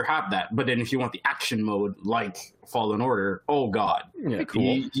 sure, have that. But then if you want the action mode, like Fallen Order, oh, God. Yeah,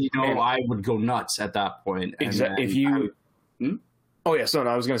 cool. I would go nuts at that point. Exactly. If you... Oh, yeah, so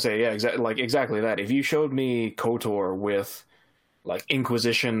I was going to say, exactly that. If you showed me KOTOR with, like,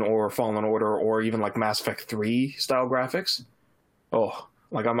 Inquisition or Fallen Order or even, like, Mass Effect 3 style graphics,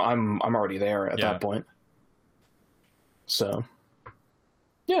 like, I'm already there at that point. So,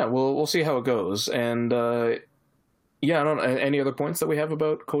 yeah, we'll see how it goes. And, I don't know, any other points that we have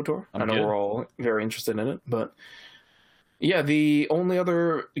about KOTOR? I know we're all very interested in it, but... Yeah, the only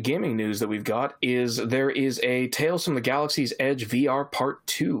other gaming news that we've got is there is a Tales from the Galaxy's Edge VR Part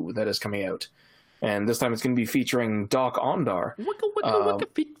 2 that is coming out. And this time it's going to be featuring Doc Ondar.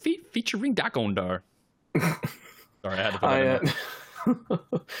 Featuring Doc Ondar. Sorry, I had to put that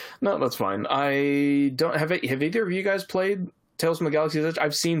in. No, that's fine. I don't have either of you guys played Tales from the Galaxy's Edge?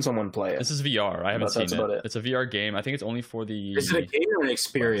 I've seen someone play it. This is VR. I haven't seen it. It's a VR game. I think it's only for the... Is it a game or an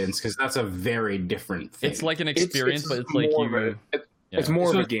experience? Because that's a very different thing. It's like an experience, but it's like you... It's more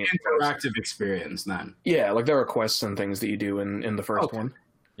of a game. Interactive experience, then. Yeah, like there are quests and things that you do in the first one.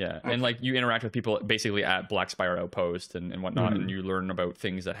 Yeah, and like you interact with people basically at Black Spire Outpost and whatnot, and you learn about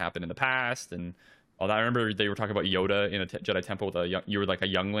things that happened in the past. And although I remember they were talking about Yoda in a Jedi temple with you were like a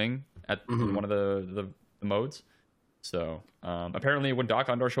youngling at one of the modes. So apparently when Doc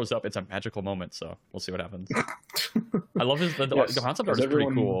Ondar shows up, it's a magical moment. So we'll see what happens. I love the concept art is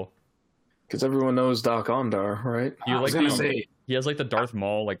pretty cool. Because everyone knows Doc Ondar, right? He has like the Darth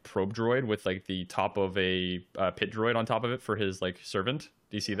Maul like probe droid with like the top of a pit droid on top of it for his like servant.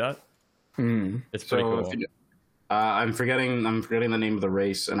 Do you see that? It's pretty cool. I'm forgetting the name of the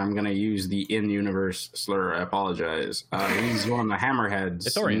race, and I'm gonna use the in-universe slur. I apologize. He's one of the hammerheads.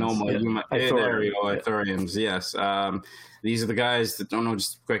 Ithorians. There we go, Ithorians. Yes. These are the guys that don't know.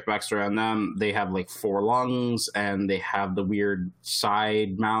 Just a quick backstory on them. They have like 4 lungs, and they have the weird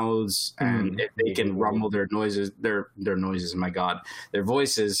side mouths, and if they can rumble their noises, their noises. My God, their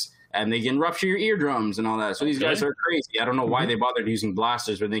voices. And they can rupture your eardrums and all that. So these guys are crazy. I don't know why they bothered using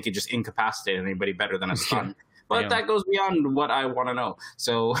blasters when they could just incapacitate anybody better than a stun. But that goes beyond what I want to know.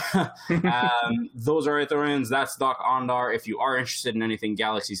 So those are Ithorians. That's Doc Ondar. If you are interested in anything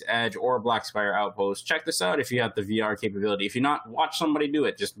Galaxy's Edge or Black Spire Outpost, check this out if you have the VR capability. If you're not, watch somebody do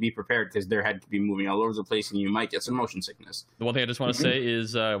it. Just be prepared because their head could be moving all over the place and you might get some motion sickness. The one thing I just want to say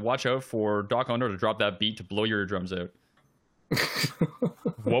is watch out for Doc Ondar to drop that beat to blow your eardrums out.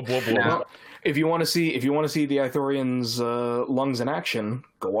 Whoop, whoop, whoop. Now, if you want to see the Ithorians' lungs in action,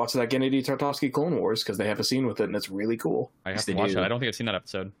 go watch that Gennady Tartakovsky Clone Wars because they have a scene with it and it's really cool. I have to watch it. I don't think I've seen that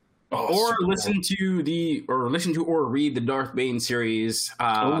episode. Or listen to or read the Darth Bane series.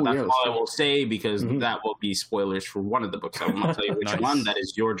 That's all I will say because that will be spoilers for one of the books. I will not tell you which one. That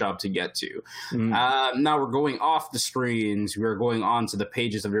is your job to get to. Now we're going off the screens. We're going on to the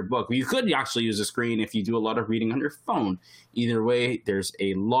pages of your book. You could actually use a screen if you do a lot of reading on your phone. Either way, there's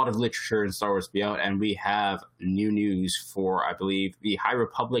a lot of literature in Star Wars to be out, and we have new news for, I believe, the High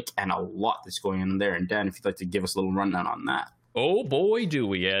Republic and a lot that's going on there. And Dan, if you'd like to give us a little rundown on that. Oh boy, do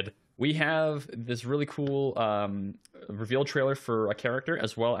we, Ed. We have this really cool reveal trailer for a character,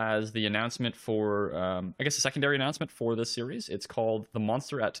 as well as the announcement for, I guess, a secondary announcement for this series. It's called The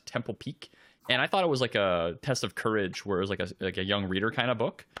Monster at Temple Peak. And I thought it was like a test of courage, where it was like a young reader kind of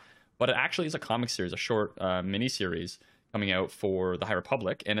book. But it actually is a comic series, a short mini-series coming out for the High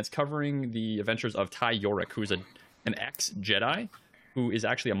Republic. And it's covering the adventures of Ty Yorick, who's an ex-Jedi, who is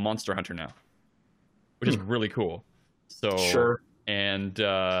actually a monster hunter now, which is really cool. So sure. And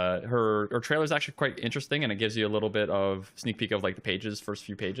her trailer is actually quite interesting, and it gives you a little bit of sneak peek of like the first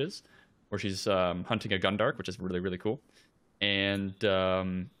few pages, where she's hunting a Gundark, which is really, really cool. And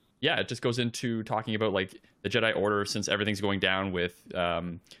it just goes into talking about like the Jedi Order, since everything's going down with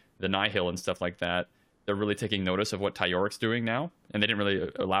the Nihil and stuff like that. They're really taking notice of what Ty Yorik's doing now, and they didn't really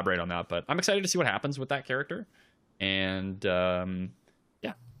elaborate on that. But I'm excited to see what happens with that character, and pretty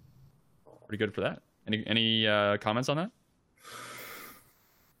good for that. Any comments on that?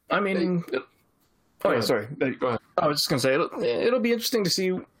 I mean, sorry. Go ahead. I was just gonna say it'll be interesting to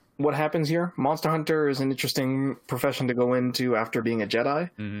see what happens here. Monster Hunter is an interesting profession to go into after being a Jedi.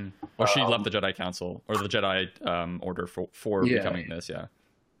 Mm-hmm. Well, she left the Jedi Council or the Jedi Order for becoming this. Yeah.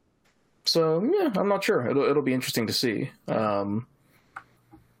 So I'm not sure. It'll be interesting to see. That's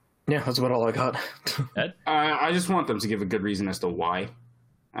about all I got. Ed? I just want them to give a good reason as to why.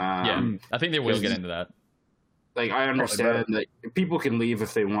 I think they will get into that. Like, I understand that people can leave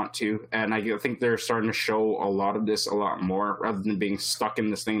if they want to, and I think they're starting to show a lot of this a lot more, rather than being stuck in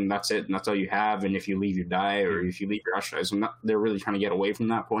this thing and that's it, and that's all you have, and if you leave, you die, or if you leave, you're ostracized. They're really trying to get away from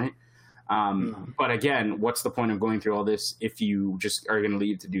that point. But again, what's the point of going through all this if you just are going to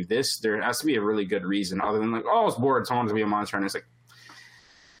leave to do this? There has to be a really good reason, other than like, oh, I was bored, so I wanted to be a monster, and it's like,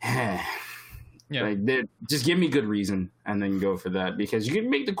 like, just give me good reason and then go for that, because you can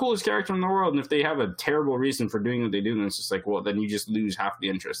make the coolest character in the world, and if they have a terrible reason for doing what they do, then it's just like, well, then you just lose half the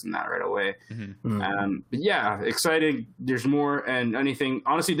interest in that right away. But yeah, exciting. There's more, and anything,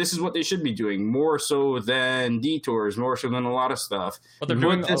 honestly, this is what they should be doing, more so than Detours, more so than a lot of stuff. But they're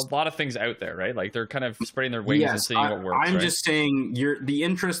doing a lot of things out there, right? Like, they're kind of spreading their wings and seeing what works. I'm just saying, the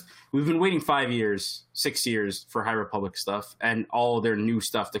interest, we've been waiting 5 years, 6 years for High Republic stuff and all their new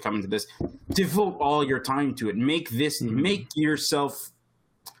stuff to come into this. Devote all your time to it. Make yourself.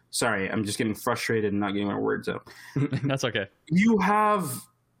 Sorry, I'm just getting frustrated and not getting my words out. That's okay. You have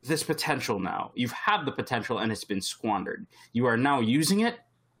this potential now. You've had the potential and it's been squandered. You are now using it.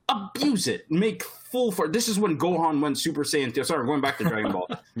 Abuse it. Make full for. This is when Gohan went Super Saiyan 2. Sorry, going back to Dragon Ball.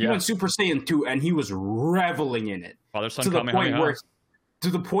 He went Super Saiyan 2 and he was reveling in it. To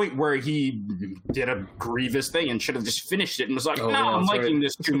the point where he did a grievous thing and should have just finished it and was like, I'm liking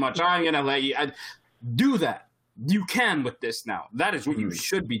this too much. I'm going to let you do that. You can with this now. That is what you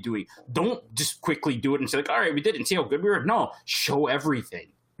should be doing. Don't just quickly do it and say, like, all right, we did it and see how good we were. No, show everything.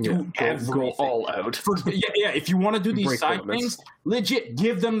 Do everything. Go all out. If you want to do these side things, legit,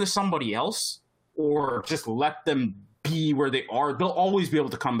 give them to somebody else or just let them be where they are. They'll always be able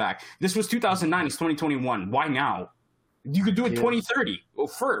to come back. This was 2009. It's 2021. Why now? You could do it 2030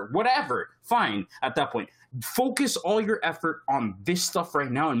 for whatever. Fine. At that point, focus all your effort on this stuff right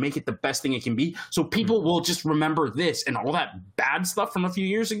now and make it the best thing it can be. So people will just remember this and all that bad stuff from a few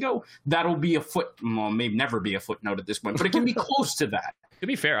years ago. That'll be maybe never be a footnote at this point, but it can be close to that. To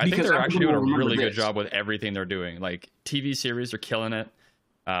be fair, I think they're actually doing a really good job with everything they're doing. Like TV series, they're killing it.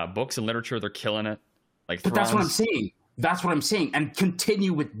 Books and literature, they're killing it. Like, but that's what I'm saying. That's what I'm saying. And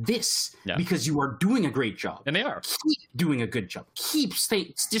continue with this because you are doing a great job. And they are. Keep doing a good job.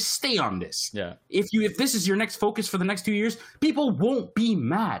 Just stay on this. Yeah. If this is your next focus for the next 2 years, people won't be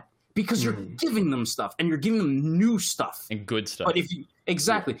mad because you're giving them stuff and you're giving them new stuff. And good stuff. But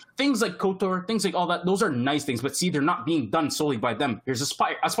exactly. Things like KOTOR, things like all that, those are nice things. But see, they're not being done solely by them. Here's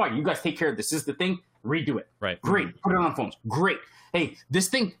Aspire. You guys take care of this. This is the thing. Redo it. Right. Great. Put it on phones. Great. Hey, this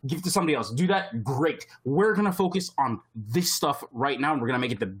thing, give it to somebody else. Do that. Great. We're going to focus on this stuff right now, and we're going to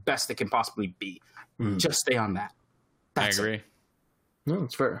make it the best it can possibly be. Just stay on that. That's I agree. It. No,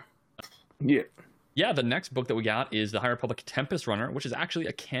 that's fair. Yeah. Yeah, the next book that we got is The High Republic Tempest Runner, which is actually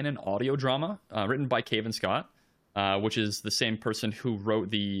a canon audio drama written by Cavan Scott, which is the same person who wrote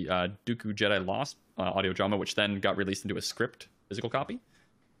the Dooku Jedi Lost audio drama, which then got released into a script physical copy.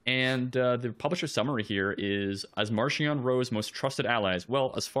 And the publisher summary here is, as Marchion Ro's most trusted allies,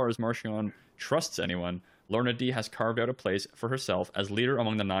 well, as far as Marchion trusts anyone, Lorna D has carved out a place for herself as leader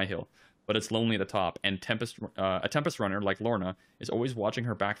among the Nihil, but it's lonely at the top, and a Tempest Runner like Lorna is always watching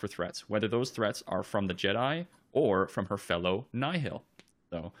her back for threats, whether those threats are from the Jedi or from her fellow Nihil.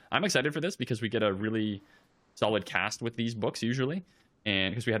 So I'm excited for this because we get a really solid cast with these books usually,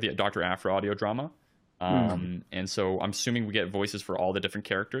 and because we have the Dr. Aphra audio drama. And so I'm assuming we get voices for all the different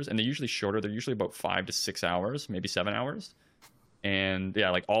characters, and they're usually shorter. They're usually about 5 to 6 hours, maybe 7 hours. And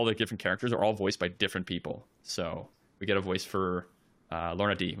yeah, like all the different characters are all voiced by different people. So we get a voice for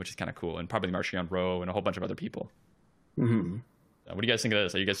Lorna D, which is kind of cool, and probably Marchion Ro and a whole bunch of other people. What do you guys think of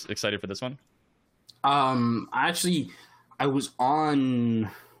this? Are you guys excited for this one? Actually, I was on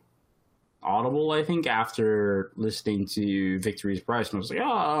Audible, I think, after listening to Victory's Price, and I was like,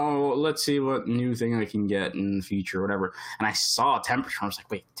 oh, let's see what new thing I can get in the future or whatever. And I saw Tempest Runner. I was like,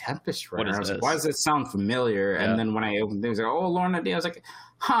 wait, Tempest Runner? I was like, why does it sound familiar? Yeah. And then when I opened things, like, oh, Lorna D, I was like,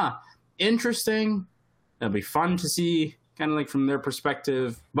 interesting. It'll be fun to see, kind of like from their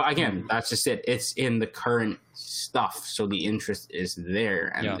perspective. But again, that's just it. It's in the current stuff, so the interest is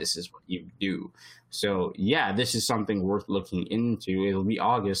there, and this is what you do. So, yeah, this is something worth looking into. It'll be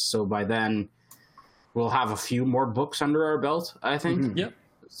August, so by then we'll have a few more books under our belt, I think. Yep.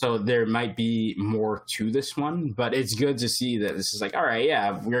 So there might be more to this one, but it's good to see that this is like, all right,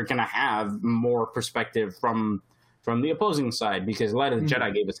 yeah, we're going to have more perspective from the opposing side, because Light of the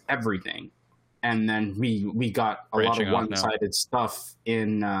Jedi gave us everything. And then we got a lot of one-sided stuff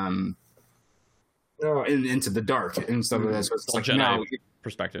in into the dark and stuff like that. So it's like Jedi now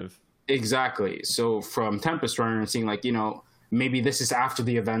perspective. Exactly. So from Tempest Runner and seeing like, maybe this is after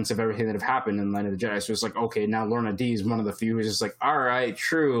the events of everything that have happened in Light of the Jedi. So it's like, okay, now Lorna D is one of the few who's just like, all right,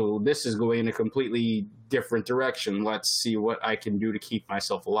 true. This is going in a completely different direction. Let's see what I can do to keep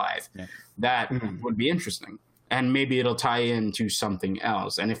myself alive. Yeah. That would be interesting. And maybe it'll tie into something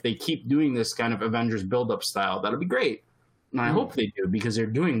else. And if they keep doing this kind of Avengers build-up style, that'll be great. And I hope they do, because they're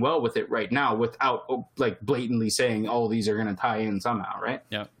doing well with it right now without like blatantly saying, oh, these are going to tie in somehow, right?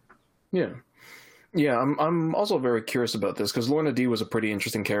 Yeah. Yeah, I'm also very curious about this, because Lorna D was a pretty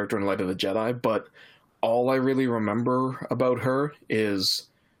interesting character in Light of the Jedi, but all I really remember about her is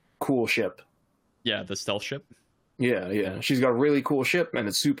cool ship. Yeah, the stealth ship. Yeah. She's got a really cool ship, and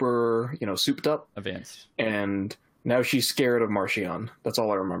it's super, souped up. Advanced. And now she's scared of Marchion. That's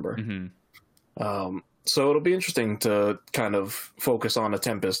all I remember. So it'll be interesting to kind of focus on a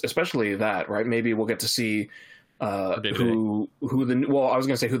Tempest, especially that, right? Maybe we'll get to see who the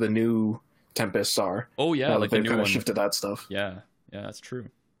new Tempests are. Oh yeah, like they've the new kind one. of shifted that stuff. Yeah, that's true.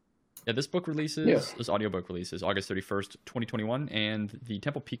 Yeah, this book releases, this audiobook releases August 31st, 2021, and the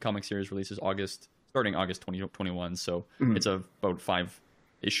Temple Peak comic series releases starting August 2021. So it's about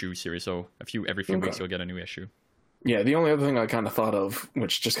 5-issue series. So every few weeks you'll get a new issue. Yeah, the only other thing I kind of thought of,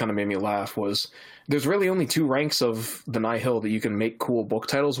 which just kind of made me laugh, was there's really only 2 ranks of the Nihil that you can make cool book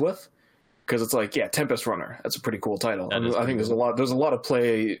titles with. Because it's like, Tempest Runner. That's a pretty cool title. I think there's a lot of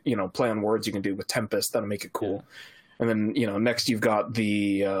play on words you can do with Tempest that'll make it cool. Yeah. And then, next you've got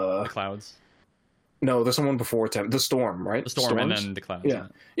the Clouds. No, there's someone before the Storm, right? The Storm. And then the Clouds.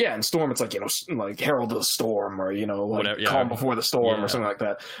 Yeah, and Storm, it's like, like Herald of the Storm, or, like Calm Before the Storm, or something like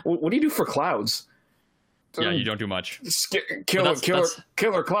that. What do you do for Clouds? Yeah, you don't do much.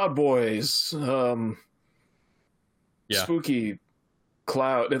 Killer Cloud Boys. Spooky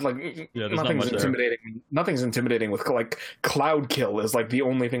Cloud. It's like there's not nothing's much there. intimidating. Nothing's intimidating with like Cloud Kill is like the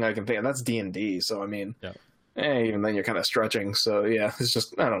only thing I can think, and that's D&D. So I mean, even then you're kind of stretching. So yeah, it's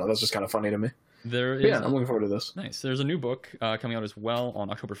just I don't know. That's just kind of funny to me. I'm looking forward to this. Nice. There's a new book coming out as well on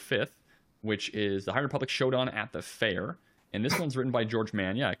October 5th, which is The High Republic Showdown at the Fair. And this one's written by George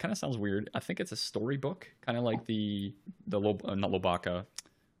Mann. Yeah, it kind of sounds weird. I think it's a storybook, kind of like the not Lobaka,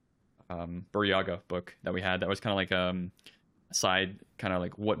 Buryaga book that we had. That was kind of like a side, kind of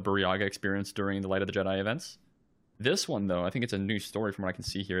like what Buryaga experienced during the Light of the Jedi events. This one, though, I think it's a new story from what I can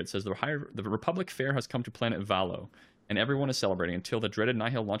see here. It says the Republic Fair has come to planet Valo, and everyone is celebrating until the dreaded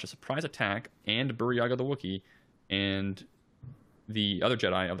Nihil launch a surprise attack, and Buryaga the Wookiee and the other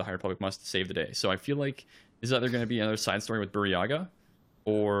Jedi of the High Republic must save the day. So I feel like is either going to be another side story with Buryaga,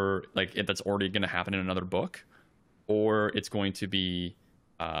 or like that's already going to happen in another book, or it's going to be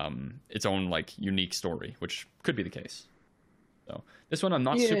its own like unique story, which could be the case. So this one I'm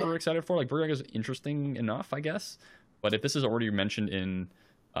not super excited for. Like Buryaga is interesting enough, I guess, but if this is already mentioned in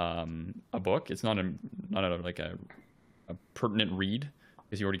a book, it's not a pertinent read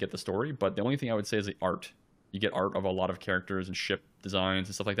because you already get the story. But the only thing I would say is the art. You get art of a lot of characters and ship designs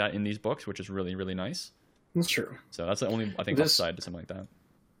and stuff like that in these books, which is really, really nice. That's true. So that's the only, I think, upside to something like that.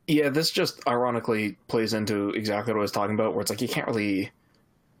 Yeah, this just ironically plays into exactly what I was talking about, where it's like you can't really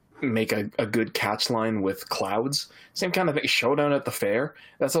make a good catch line with clouds. Same kind of thing. Showdown at the Fair.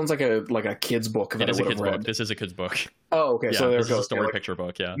 That sounds like a kid's book that I would have read. This is a kid's book. Oh, okay. Yeah, so this is a story picture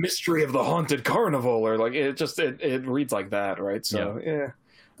book. Yeah. Mystery of the Haunted Carnival, or like it reads like that, right? So yeah.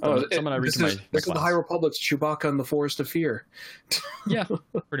 Someone I read to my this is the High Republic's Chewbacca and the Forest of Fear. Yeah,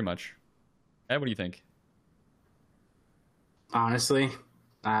 pretty much. Ed, what do you think? Honestly,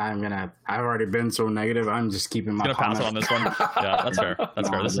 I've already been so negative. I'm just keeping my pass on this one. Yeah, that's fair. That's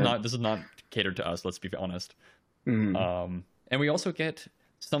fair. This is not catered to us. Let's be honest. And we also get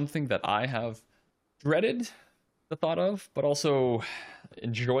something that I have dreaded the thought of, but also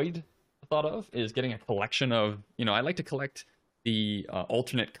enjoyed the thought of, is getting a collection of. I like to collect the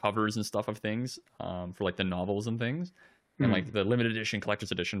alternate covers and stuff of things for like the novels and things, and like the limited edition,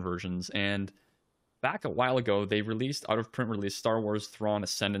 collector's edition versions. And back a while ago, they released out of print release Star Wars Thrawn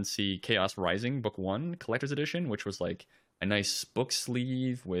Ascendancy Chaos Rising Book 1 collector's edition, which was like a nice book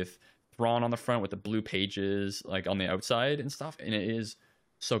sleeve with Thrawn on the front with the blue pages like on the outside and stuff. And it is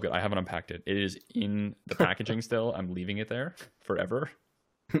so good. I haven't unpacked it. It is in the packaging still. I'm leaving it there forever.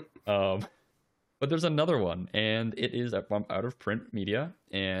 But there's another one, and it is out of print media.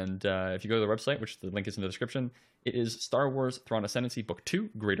 And if you go to the website, which the link is in the description, it is Star Wars Thrawn Ascendancy Book 2,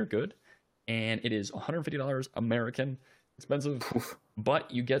 Greater Good. And it is $150 American, expensive, but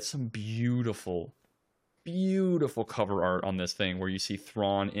you get some beautiful, beautiful cover art on this thing where you see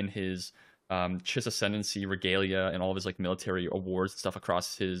Thrawn in his Chiss Ascendancy regalia and all of his like military awards and stuff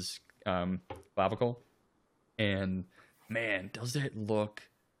across his clavicle. And man, does it look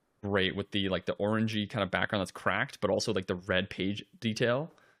great with the like the orangey kind of background that's cracked, but also like the red page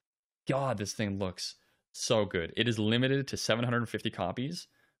detail. God, this thing looks so good. It is limited to 750 copies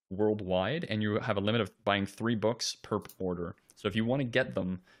worldwide, and you have a limit of buying 3 books per order. So if you want to get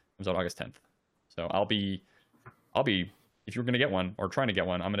them, it comes out August 10th. So I'll be if you're going to get one or trying to get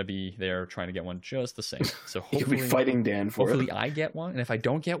one, I'm going to be there trying to get one just the same. So hopefully you'll be fighting Dan for hopefully it. I get one, and if I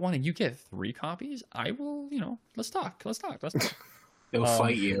don't get one and you get 3 copies, I will, let's talk. They'll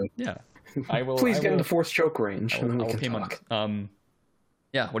fight you. Yeah. I will. Please get into Force choke range. I will pay money.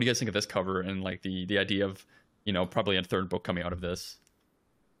 Yeah. What do you guys think of this cover and like the idea of, probably a 3rd book coming out of this?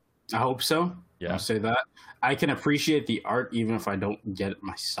 I hope so. Yeah. I'll say that. I can appreciate the art even if I don't get it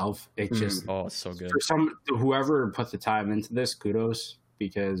myself. It just it's so good. For whoever put the time into this, kudos,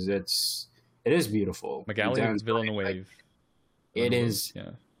 because it is beautiful. Magali Villanueva. It is.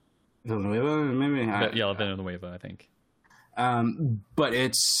 Yeah. Villanueva, maybe. Villanueva, I think. But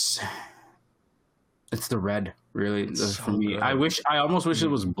it's the red, really, so for me. good. I almost wish it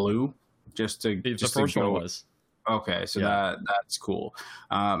was blue, just to The first one was. Okay, so that's cool.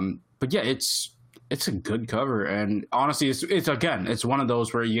 But yeah, it's a good cover, and honestly, it's one of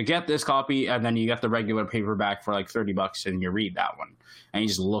those where you get this copy and then you get the regular paperback for like $30, and you read that one and you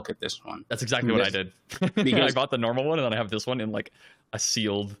just look at this one. That's exactly what I did. I bought the normal one, and then I have this one in like a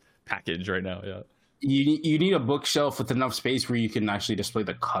sealed package right now. Yeah. You need a bookshelf with enough space where you can actually display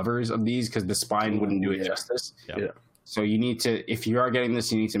the covers of these, because the spine wouldn't do it justice. Yeah. So you need to, if you are getting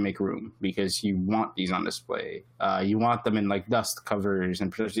this, you need to make room, because you want these on display. You want them in like dust covers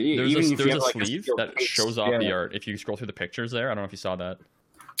and there's even a, if you have, like, sleeve that shows off the art. If you scroll through the pictures there, I don't know if you saw that.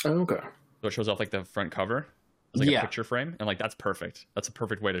 Okay. So it shows off like the front cover. It's like a picture frame, and like that's perfect. That's a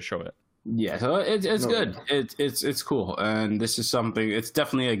perfect way to show it. Yeah, so it's No. good. It's cool, and this is something. It's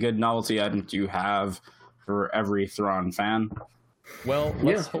definitely a good novelty item to have for every Thrawn fan. Well,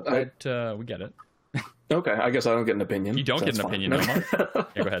 let's hope that we get it. Okay, I guess I don't get an opinion. You don't so get an that's opinion, fine. Omar.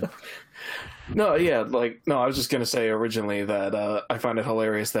 Yeah, go ahead. No, yeah, I was just gonna say originally that I find it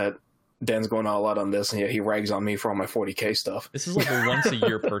hilarious that Dan's going all out on this, and yet he rags on me for all my 40K stuff. This is like a once a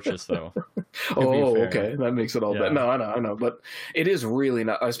year purchase, though. Oh, okay, that makes it all Yeah. better. No, I know, but it is really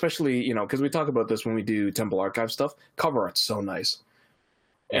not, especially because we talk about this when we do Temple Archive stuff. Cover art's so nice,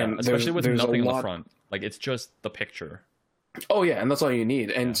 Yeah, and especially with there's a nothing on lot- the front. Like, it's just the picture. Oh yeah, and that's all you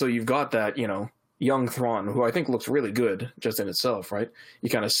need. And Yeah. so you've got that, young Thrawn, who I think looks really good just in itself, right? You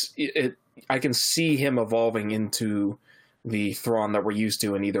kind of I can see him evolving into the Thrawn that we're used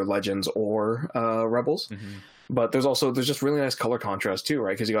to in either Legends or Rebels. Mm-hmm. But there's just really nice color contrast too,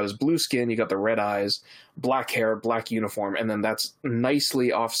 right? Because you got his blue skin, you got the red eyes, black hair, black uniform, and then that's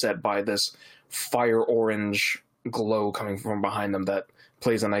nicely offset by this fire orange glow coming from behind them that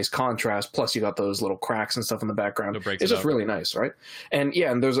plays a nice contrast. Plus, you got those little cracks and stuff in the background. That breaks It's it just up. really nice, right? And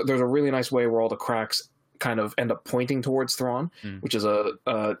yeah, and there's a really nice way where all the cracks kind of end up pointing towards Thrawn, which is a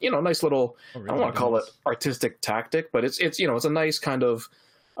nice little, Oh, really? I don't want to call it artistic tactic, but it's a nice kind of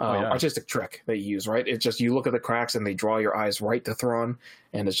yeah. artistic trick they use, right? It's just you look at the cracks and they draw your eyes right to Thrawn,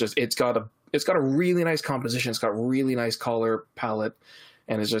 and it's got a really nice composition. It's got really nice color palette,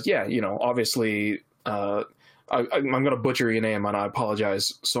 and it's just obviously. I'm going to butcher your name, and I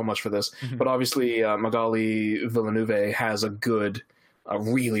apologize so much for this. But obviously, Magali Villeneuve has a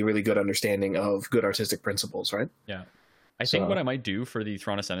really, really good understanding of good artistic principles, right? Yeah. I think what I might do for the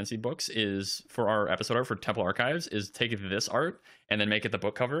Thrawn Ascendancy books is, for our episode art for Temple Archives, is take this art and then make it the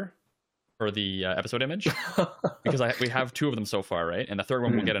book cover or the episode image. Because we have 2 of them so far, right? And the third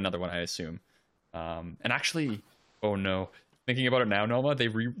one will get another one, I assume. And actually, oh no. Thinking about it now, Noma,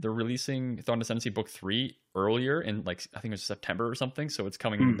 they're releasing Thrawn Ascendancy book 3 earlier in, like, I think it was September or something. So it's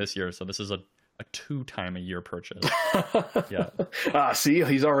coming this year. So this is a 2-time-a-year purchase. Yeah. See,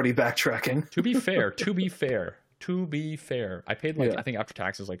 he's already backtracking. To be fair, I paid I think after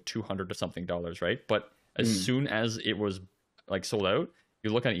taxes like $200 or something, right? But as soon as it was like sold out,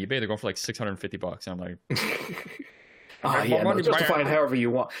 you look on eBay, they're going for like $650, and I'm like, justify it however you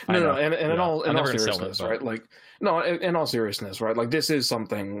want. No, and in all seriousness, it, right? Like, no, in all seriousness, right? Like, this is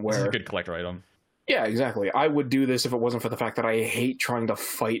something where this is a good collector item. Yeah, exactly. I would do this if it wasn't for the fact that I hate trying to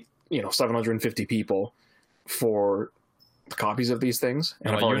fight 750 people for copies of these things,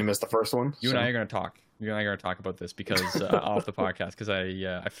 and I've already missed the first one. You and I are going to talk. You and I are going to talk about this because off the podcast, because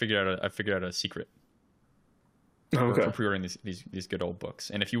I figured out a secret for pre-ordering these good old books.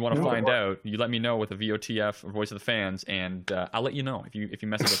 And if you want to find out, you let me know with a VOTF or Voice of the Fans, and I'll let you know. If you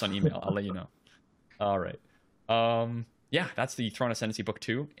message us on email, I'll let you know. All right. Yeah, that's the Thrawn Ascendancy book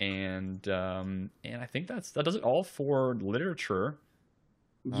 2, and I think that does it all for literature.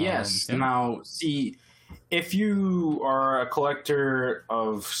 Yes. Now, see, if you are a collector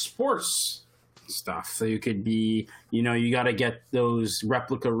of sports stuff, so you could be, you got to get those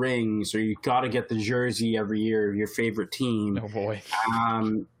replica rings, or you got to get the jersey every year of your favorite team. Oh boy.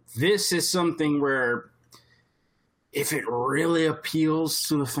 This is something where, if it really appeals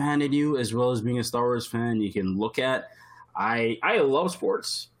to the fan in you, as well as being a Star Wars fan, you can look at. I love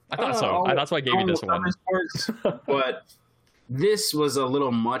sports. I thought so. That's why I gave you this one. Sports, but this was a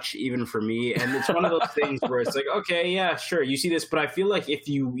little much even for me, and it's one of those things where it's like, okay, yeah, sure, you see this, but I feel like if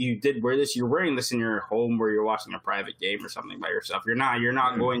you did wear this, you're wearing this in your home where you're watching a private game or something by yourself. You're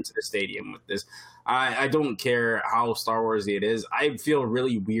not going to the stadium with this. I don't care how Star Warsy it is. I feel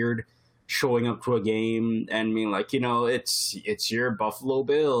really weird showing up to a game and being like, it's your Buffalo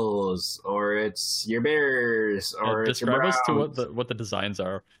Bills, or it's your Bears, or it's your Browns. Describe us to what the designs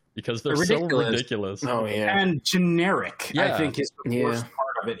are, because they're so ridiculous. Oh yeah, and generic. Yeah. I think is the worst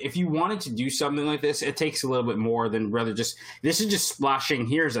part of it. If you wanted to do something like this, it takes a little bit more than rather just this is just splashing.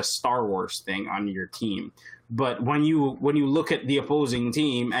 Here's a Star Wars thing on your team. But when you look at the opposing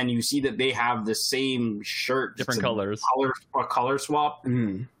team and you see that they have the same shirt, different colors, color swap,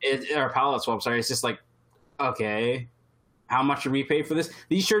 or palette swap. Sorry, it's just like, okay, how much should we pay for this?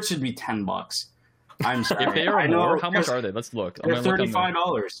 These shirts should be $10. I'm sorry. If they are more, how much are they? Let's look. They're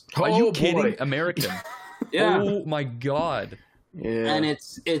 $35. Are you kidding? American. Yeah. Oh my god. Yeah. And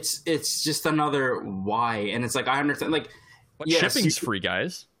it's just another why. And it's like, I understand. Like, But shipping's free,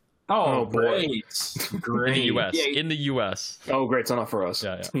 guys. Oh, boy. great. In the US. Yeah, In the US. Oh, great. So not for us.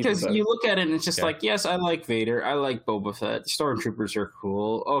 Yeah. because you look at it and it's just Okay. like, yes, I like Vader. I like Boba Fett. Stormtroopers are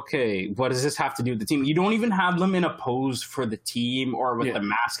cool. Okay, what does this have to do with the team? You don't even have them in a pose for the team or with the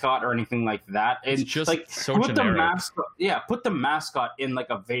mascot or anything like that. It's just like so put generic. the mascot. Yeah, put the mascot in like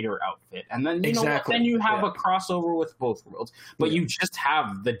a Vader outfit, and then you know what? Exactly. Then you have a crossover with both worlds. But you just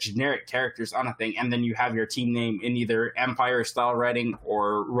have the generic characters on a thing, and then you have your team name in either Empire style writing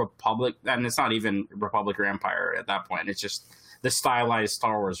or Republic, and it's not even Republic or Empire at that point. It's just the stylized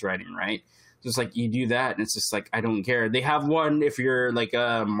Star Wars writing, right? Just like you do that, and it's just like, I don't care. They have one if you're like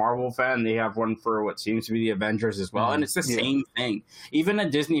a Marvel fan. They have one for what seems to be the Avengers as well, and it's the same thing. Even a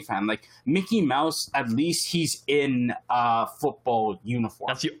Disney fan, like Mickey Mouse, at least he's in a football uniform.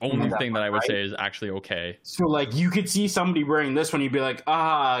 That's the only thing that I would say is actually okay. So like you could see somebody wearing this one, you'd be like,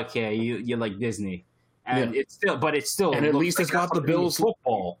 okay, you like Disney, and it's still, and at least it's got the Bills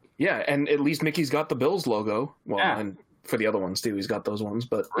football. Yeah, and at least Mickey's got the Bills logo. Well, Yeah. and for the other ones too, he's got those ones.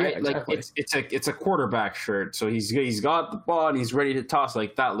 But Right, yeah, exactly. like it's a quarterback shirt, so he's got the ball and he's ready to toss.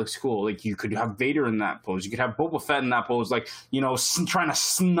 Like that looks cool. Like you could have Vader in that pose. You could have Boba Fett in that pose, like trying to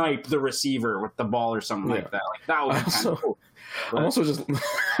snipe the receiver with the ball or something like that. Like that would be kind of cool. I'm also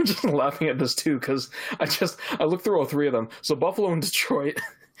just laughing at this too because I looked through all three of them. So Buffalo and Detroit,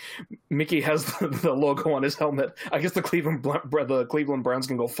 Mickey has the logo on his helmet. I guess the Cleveland Browns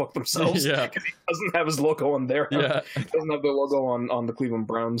can go fuck themselves. Yeah, because he doesn't have his logo on there. Yeah, he doesn't have the logo on the Cleveland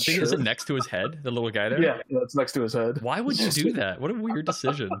Browns. Is it next to his head, the little guy there? Yeah, it's next to his head. Why would you do that? What a weird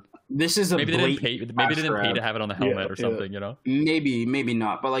decision. This is a maybe they didn't pay. Maybe they didn't pay to have it on the helmet or something. You know, maybe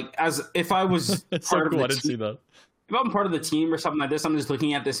not. But like, as if I was it's so cool. I didn't see that. If I'm part of the team or something like this, I'm just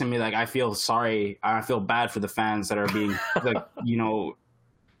looking at this and be like, I feel sorry. I feel bad for the fans that are being like,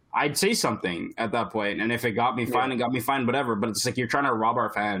 I'd say something at that point, and if it got me fine, it got me fine, whatever. But it's like you're trying to rob our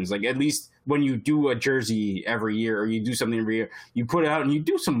fans. Like at least when you do a jersey every year or you do something every year, you put it out and you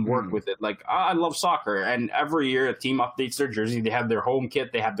do some work with it. Like I love soccer, and every year a team updates their jersey. They have their home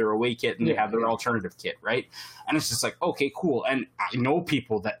kit, they have their away kit, and they have their alternative kit, right? And it's just like, okay, cool. And I know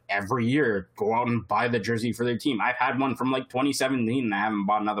people that every year go out and buy the jersey for their team. I've had one from like 2017 and I haven't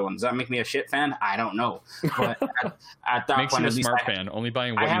bought another one. Does that make me a shit fan? I don't know. But at that Makes point, you a at least smart fan, only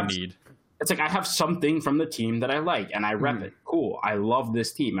buying what you need. It's like I have something from the team that I like and I rep it. Cool. I love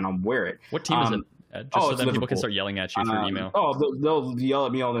this team and I'll wear it. What team is it? Just so that people can Liverpool. start yelling at you through email. They'll yell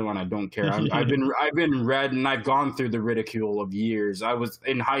at me all they want. I don't care. I've been read and I've gone through the ridicule of years. I was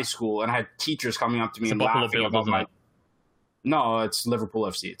in high school and I had teachers coming up to me It's and a Buffalo laughing Bill, about doesn't my. it? No, it's Liverpool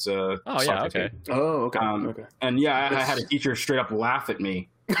FC. It's a yeah, okay. team. Oh, okay. Okay. And yeah, I had a teacher straight up laugh at me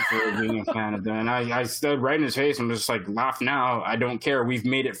for being a fan of them. And I stood right in his face and was just like, laugh now. I don't care. We've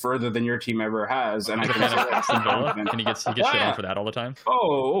made it further than your team ever has. And I Like a fan of Aston Villa, and he gets shit on for that all the time.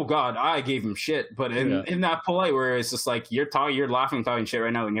 Oh God, I gave him shit. But in that polite where it's just like you're laughing, talking shit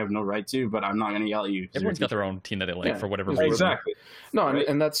right now, and you have no right to. But I'm not going to yell at you. Everyone's got their own team that they like for whatever reason. Exactly. No,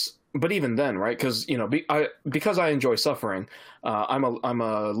 and that's. But even then, right? Because because I enjoy suffering, I'm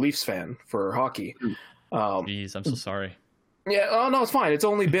a Leafs fan for hockey. Jeez, I'm so sorry. Yeah, oh no, it's fine. It's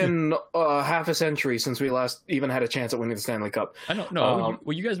only been half a century since we last even had a chance at winning the Stanley Cup. I don't know.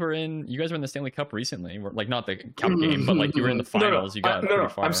 Well, you guys were in the Stanley Cup recently. Like not the cup game, but like you were in the finals. You got pretty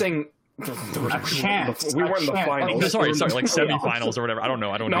far. I'm saying. We weren't in the finals. Sorry, like semifinals or whatever. I don't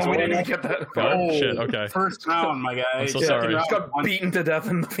know. No, we didn't get that. Oh shit! Okay. First round, my guy. I'm so sorry. Just got beaten to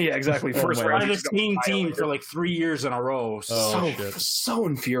death. Exactly. First round. The same team for like 3 years in a row. So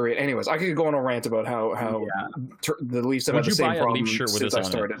infuriating. Anyways, I could go on a rant about how the Leafs have had the same problem since I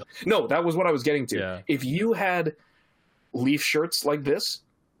started. No, that was what I was getting to. Yeah. If you had Leaf shirts like this,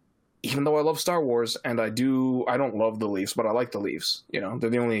 even though I love Star Wars and I don't love the Leafs, but I like the Leafs. They're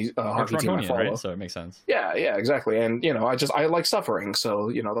the only hockey team I follow. Right? So it makes sense. Yeah, exactly. And I like suffering,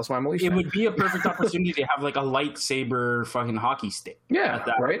 so that's why I'm a Leaf fan. It would be a perfect opportunity to have like a lightsaber fucking hockey stick. Yeah,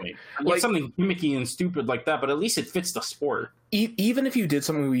 right. Like something gimmicky and stupid like that, but at least it fits the sport. Even if you did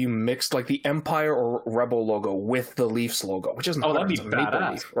something where you mixed like the Empire or Rebel logo with the Leafs logo, which isn't that'd be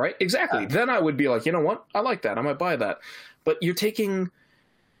badass, Leaf, right? Exactly. Then I would be like, you know what? I like that. I might buy that. But you're taking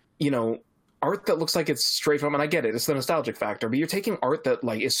art that looks like it's straight from, and I get it, it's the nostalgic factor, but you're taking art that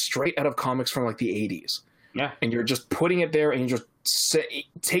like is straight out of comics from like the 80s. Yeah. And you're just putting it there and you're just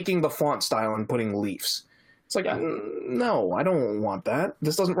taking the font style and putting Leafs. It's like, no, I don't want that.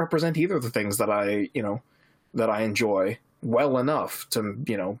 This doesn't represent either of the things that I enjoy well enough to,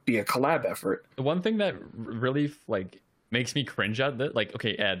 be a collab effort. The one thing that really like makes me cringe at that, like,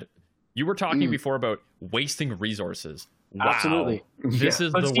 okay, Ed, you were talking before about wasting resources. Wow. Absolutely. This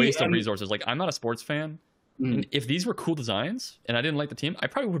is the waste of resources. Like, I'm not a sports fan, And if these were cool designs and I didn't like the team, I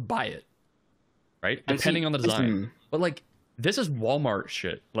probably would buy it, right? Depending on the design. But like, this is Walmart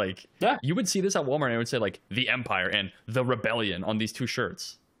shit. Like, you would see this at Walmart and it would say like the Empire and the Rebellion on these 2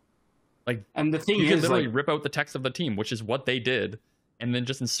 shirts. Like, and the thing you is, could literally like, rip out the text of the team, which is what they did, and then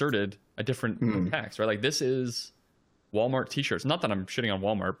just inserted a different text, right? Like, this is Walmart t-shirts. Not that I'm shitting on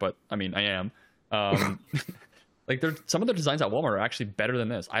Walmart, but I mean, I am. Like, some of the designs at Walmart are actually better than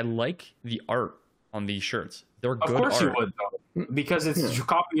this. I like the art on these shirts. They're good art. Of course you would, though, because it's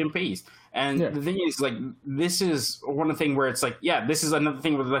copy and paste. And the thing is, like, this is one of the things where it's like, this is another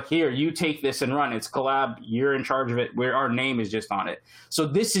thing where like, here, you take this and run. It's collab. You're in charge of it. Where our name is just on it. So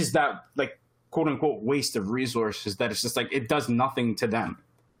this is that, like, quote unquote waste of resources that it's just like it does nothing to them.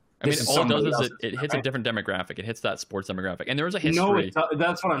 I mean, all it does is it hits a different demographic. It hits that sports demographic, and there is a history. No,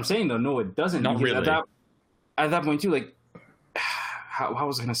 that's what I'm saying, though. No, it doesn't. Not really. At that point, too, like, how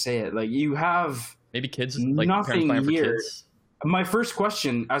was I going to say it? Like, you have maybe kids, like nothing parents for here. kids. My first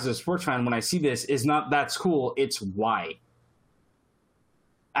question as a sports fan when I see this is not that's cool. It's why.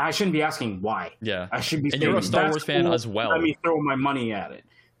 I shouldn't be asking why. Yeah, I should be. And you're a Star Wars fan as well. Let me throw my money at it.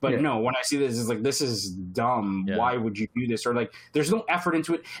 But no, when I see this, it's like, this is dumb. Yeah. Why would you do this? Or like, there's no effort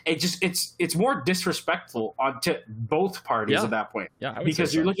into it. It's more disrespectful to both parties at that point. Yeah, I would because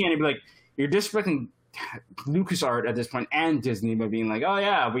say you're so. looking at it like you're disrespecting LucasArts at this point and Disney by being like, oh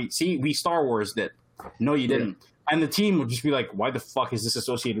yeah, we Star Wars did. No, you didn't. And the team would just be like, why the fuck is this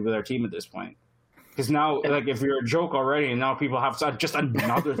associated with our team at this point? Because now, like, if you're a joke already, and now people have just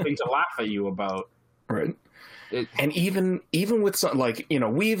another thing to laugh at you about. Right. And even with some, like, you know,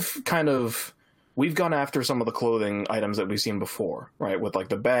 we've gone after some of the clothing items that we've seen before, right? With like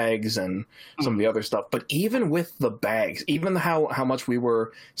the bags and some of the other stuff. But even with the bags, even how much we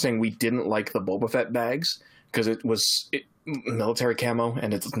were saying we didn't like the Boba Fett bags because it was military camo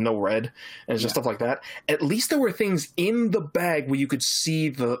and it's no red and it's just stuff like that. At least there were things in the bag where you could see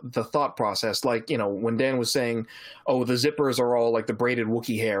the thought process. Like, you know, when Dan was saying, oh, the zippers are all like the braided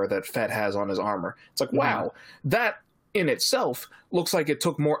Wookiee hair that Fett has on his armor. It's like, wow, that in itself looks like it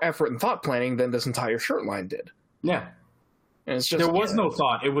took more effort and thought planning than this entire shirt line did. Yeah. And it's just, there was no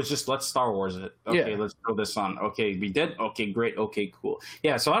thought. It was just, let's Star Wars it. Okay, let's throw this on. Okay, we did? Okay, great. Okay, cool.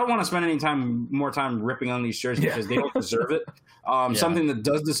 Yeah, so I don't want to spend any more time ripping on these shirts because they don't deserve it. Something that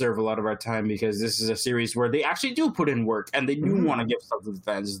does deserve a lot of our time because this is a series where they actually do put in work and they do want to give stuff to the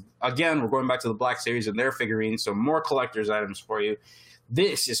fans. Again, we're going back to the Black Series and their figurines, so more collector's items for you.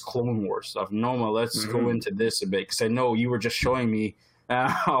 This is Clone Wars stuff. Noma, let's go into this a bit because I know you were just showing me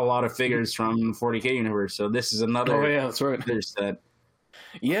a lot of figures from 40K Universe, so this is another that's right. set.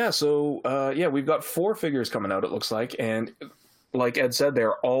 Yeah, so we've got 4 figures coming out, it looks like, and like Ed said,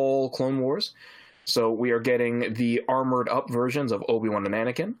 they're all Clone Wars. So we are getting the armored up versions of Obi-Wan and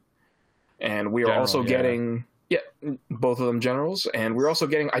Anakin, and we are also getting both of them generals, and we're also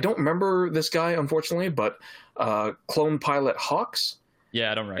getting, I don't remember this guy unfortunately, but clone pilot Hawks.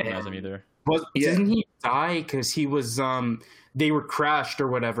 Yeah, I don't recognize him either. But didn't he die because he was they were crashed or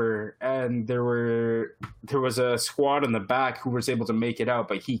whatever, and there was a squad in the back who was able to make it out,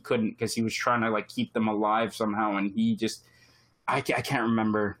 but he couldn't because he was trying to like keep them alive somehow, and he just I can't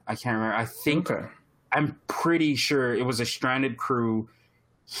remember. I think I'm pretty sure it was a stranded crew.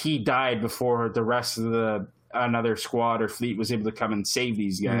 He died before the rest of another squad or fleet was able to come and save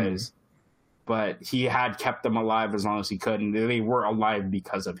these guys. But he had kept them alive as long as he could, and they were alive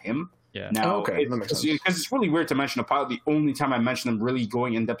because of him. Yeah. Now, because it's really weird to mention a pilot. The only time I mention them really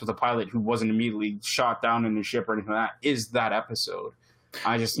going in depth with a pilot who wasn't immediately shot down in his ship or anything like that is that episode.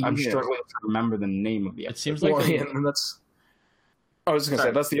 I'm struggling to remember the name of the episode. It seems like I was just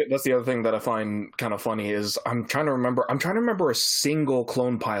gonna say that's the other thing that I find kind of funny is I'm trying to remember a single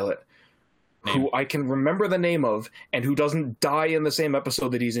clone pilot who I can remember the name of and who doesn't die in the same episode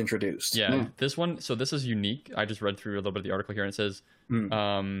that he's introduced. Yeah, this one. So this is unique. I just read through a little bit of the article here, and it says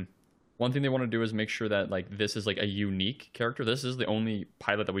one thing they want to do is make sure that like this is like a unique character. This is the only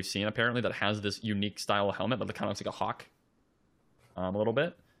pilot that we've seen apparently that has this unique style of helmet that kind of looks like a hawk, a little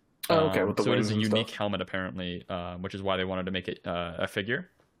bit. With the so it is wings a and unique stuff. helmet apparently, which is why they wanted to make it a figure.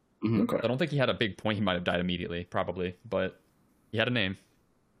 Okay. I don't think he had a big point. He might have died immediately, probably, but he had a name.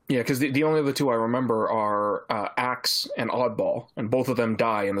 Yeah, because the only other two I remember are Axe and Oddball, and both of them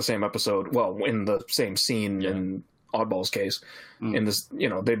die in the same episode. Well, in the same scene in Oddball's case. In this,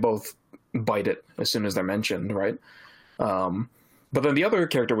 they both bite it as soon as they're mentioned, right? But then the other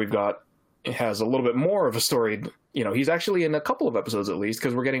character we've got has a little bit more of a story. He's actually in a couple of episodes at least,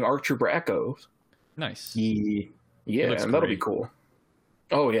 because we're getting ARC Trooper Echo. Nice. Yeah, and that'll be cool.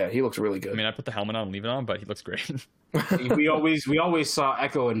 Oh, yeah, he looks really good. I mean, I put the helmet on and leave it on, but he looks great. we always saw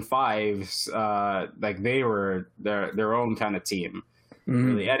Echo and Fives like they were their own kind of team.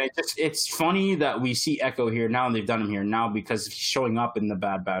 Really, and it's funny that we see Echo here now, and they've done him here now because he's showing up in the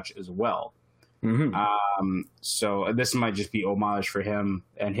Bad Batch as well. So this might just be homage for him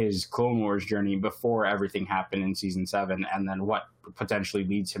and his Clone Wars journey before everything happened in season 7, and then what potentially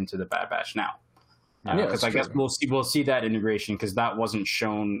leads him to the Bad Batch now. Because I guess we'll see that integration, because that wasn't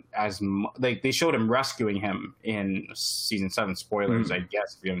shown as like they showed him rescuing him in season 7. Spoilers, I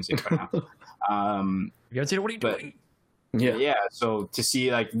guess, if you haven't seen it by now. You haven't seen it? What are you doing? Yeah. So to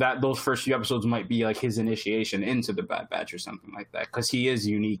see like that, those first few episodes might be like his initiation into the Bad Batch or something like that, because he is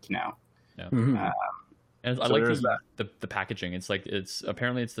unique now. Yeah. And I like the packaging. It's like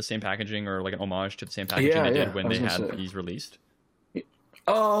apparently it's the same packaging, or like an homage to the same packaging they did when they had these released.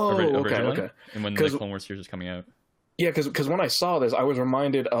 Okay. And when the Clone Wars series was coming out. Yeah, because when I saw this, I was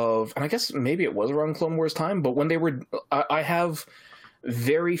reminded of, and I guess maybe it was around Clone Wars time, but when they were, I have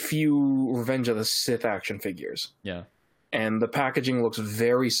very few Revenge of the Sith action figures. Yeah. And the packaging looks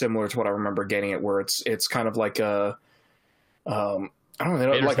very similar to what I remember getting it, where it's kind of like a, I don't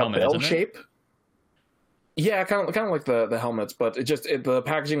know, like a bell shape. Yeah, kind of like the helmets, but the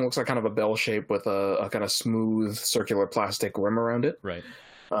packaging looks like kind of a bell shape with a kind of smooth circular plastic rim around it. Right.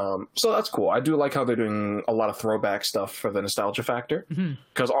 So that's cool. I do like how they're doing a lot of throwback stuff for the nostalgia factor.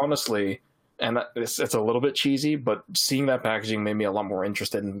 Because honestly, and it's a little bit cheesy, but seeing that packaging made me a lot more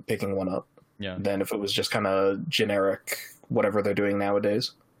interested in picking one up. Yeah. Than if it was just kind of generic, whatever they're doing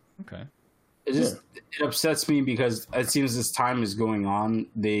nowadays. Okay. It upsets me because it seems as time is going on,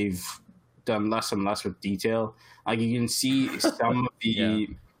 they've done less and less with detail. Like you can see some of the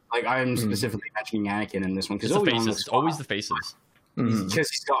like I'm specifically mentioning Anakin in this one because it's always the faces.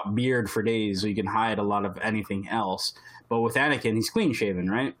 Because he's got beard for days, so you can hide a lot of anything else. But with Anakin, he's clean shaven,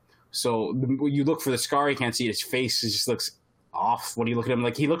 right? So when you look for the scar, you can't see his face. It just looks off when you look at him.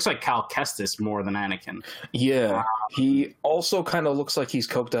 Like he looks like Cal Kestis more than Anakin. Yeah, he also kind of looks like he's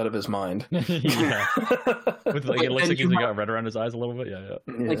coked out of his mind. Yeah, with like it looks like he's got red around his eyes a little bit. Yeah.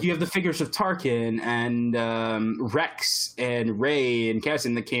 Like you have the figures of Tarkin and Rex and Rey and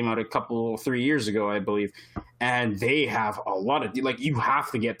Cassian that came out 3 years ago, I believe, and they have a lot of like you have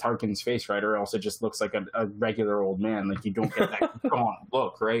to get Tarkin's face right, or else it just looks like a regular old man. Like you don't get that gone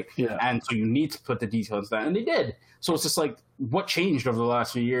look, right? Yeah, and so you need to put the details down, and they did. So it's just like, what changed over the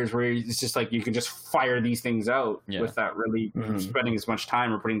last few years where it's just like you can just fire these things out without really spending as much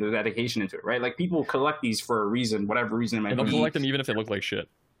time or putting the dedication into it, right? Like people collect these for a reason, whatever reason it might be. And they'll collect them even if they look like shit.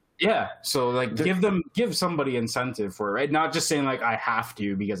 Yeah, so like give somebody incentive for it, right? Not just saying like I have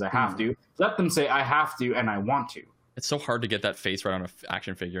to because I have to. Let them say I have to and I want to. It's so hard to get that face right on an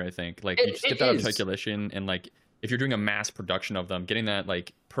action figure, I think. Like you just get that articulation, and like if you're doing a mass production of them, getting that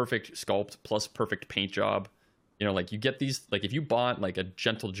like perfect sculpt plus perfect paint job. You know, like you get these, like if you bought like a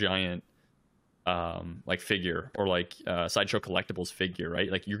Gentle Giant like figure or like Sideshow Collectibles figure,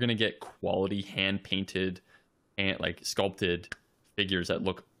 right? Like you're going to get quality hand painted and like sculpted figures that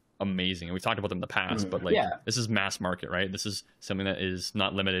look amazing. And we've talked about them in the past, but like this is mass market, right? This is something that is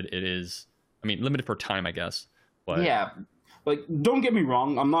not limited. It is, I mean, limited for time, I guess. But yeah. Like, don't get me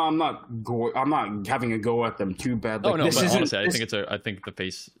wrong. I'm not having a go at them too bad. Like, oh no, but honestly, I think the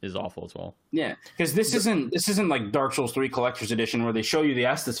face is awful as well. Yeah, because this isn't like Dark Souls 3 Collector's Edition where they show you the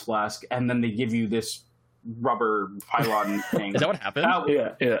Estus flask and then they give you this rubber pylon thing. Is that what happened?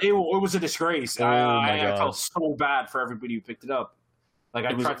 It was a disgrace. Oh my God. I felt so bad for everybody who picked it up. Like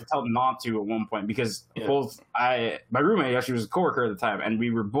I tried to tell them not to at one point because my roommate actually was a coworker at the time, and we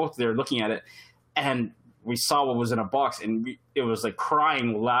were both there looking at it, and we saw what was in a box, and it was like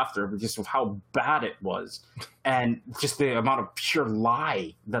crying laughter just of how bad it was, and just the amount of pure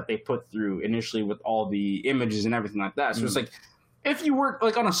lie that they put through initially with all the images and everything like that. So it's like, if you were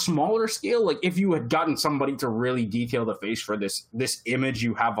like on a smaller scale, like if you had gotten somebody to really detail the face for this image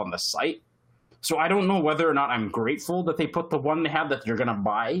you have on the site. So I don't know whether or not I'm grateful that they put the one they have that you're gonna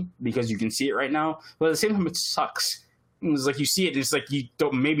buy because you can see it right now, but at the same time it sucks. It's like you see it, it's like you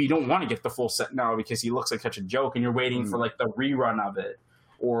don't want to get the full set now because he looks like such a joke, and you're waiting for like the rerun of it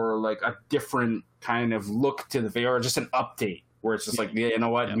or like a different kind of look to the video or just an update where it's just like, you know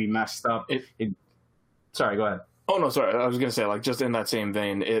what, we messed up. Sorry, go ahead. Oh no, sorry. I was gonna say, like, just in that same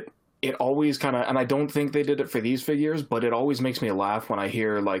vein, it always kind of, and I don't think they did it for these figures, but it always makes me laugh when I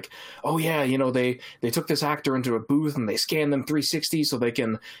hear like, oh yeah, you know, they took this actor into a booth and they scanned them 360 so they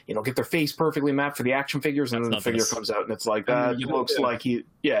can, you know, get their face perfectly mapped for the action figures, and then the figure comes out and it's like, that looks like it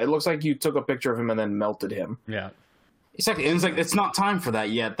looks like you took a picture of him and then melted him. Yeah. Exactly, and it's not time for that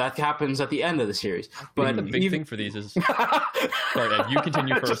yet. That happens at the end of the series. But the big thing for these is, sorry, Ed, you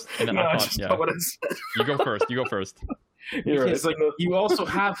continue first, and then you go first. You go first. It's like you also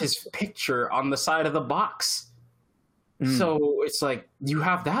have his picture on the side of the box, so it's like you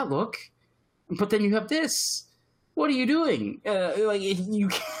have that look, but then you have this. What are you doing? Like you,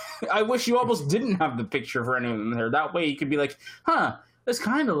 I wish you almost didn't have the picture for anyone there. That way you could be like, huh. This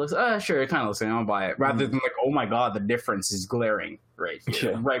kind of looks, sure, it kind of looks like I'll buy it. Rather than like, oh my god, the difference is glaring right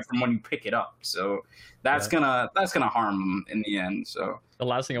here, right from when you pick it up. So that's gonna harm them in the end. So the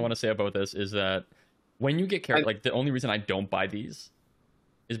last thing I want to say about this is that when you get characters, like the only reason I don't buy these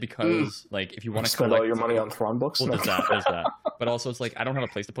is because like if you want to spend all your money on Thrawn books, well, there's that. But also it's like I don't have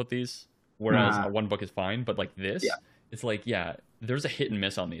a place to put these. Whereas one book is fine, but like this, it's like there's a hit and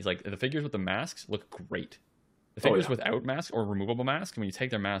miss on these. Like the figures with the masks look great. The figures without mask or removable mask, when you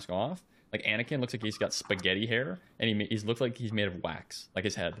take their mask off, like Anakin looks like he's got spaghetti hair, and he's looks like he's made of wax, like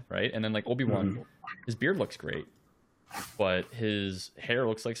his head, right? And then like Obi-Wan, his beard looks great, but his hair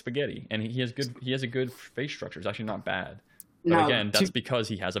looks like spaghetti, and he has a good face structure. It's actually not bad. But now, again, that's because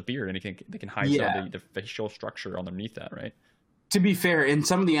he has a beard, and they can hide some of the facial structure underneath that, right? To be fair, in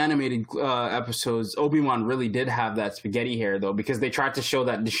some of the animated episodes, Obi-Wan really did have that spaghetti hair, though, because they tried to show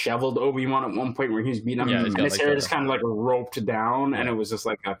that disheveled Obi-Wan at one point where he was beating up, and his hair just kind of like roped down, and it was just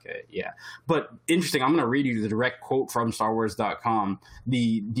like, okay, yeah. But interesting, I'm going to read you the direct quote from StarWars.com.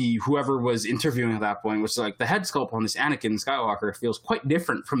 The whoever was interviewing at that point was like, the head sculpt on this Anakin Skywalker feels quite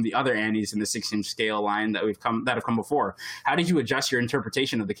different from the other Annies in the 6-inch scale line that have come before. How did you adjust your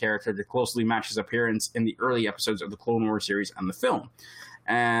interpretation of the character to closely match his appearance in the early episodes of the Clone Wars series and the film?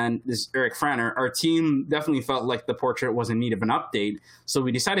 And this Eric Franner, our team definitely felt like the portrait was in need of an update, so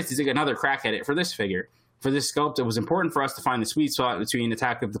we decided to take another crack at it for this figure. For this sculpt, it was important for us to find the sweet spot between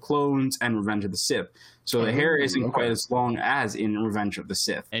Attack of the Clones and Revenge of the Sith. So the hair isn't quite as long as in Revenge of the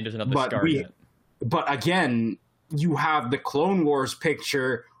Sith. And there's another scar yet. But again, you have the Clone Wars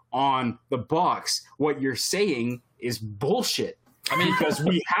picture on the box. What you're saying is bullshit. I mean, because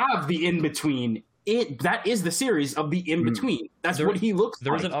we have the in-between. That is the series of the in-between. That's what he looks like.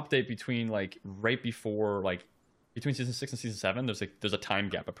 There was an update between like right before like between season 6 and season 7. There's a time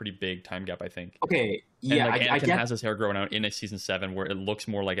gap, a pretty big time gap, I think. Okay, yeah, and, like, Anakin has his hair growing out in a season 7 where it looks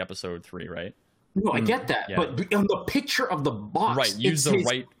more like episode 3, right? No, I get that, but on the picture of the box, right? Use the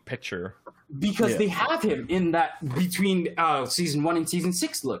right picture because they have him in that between season 1 and season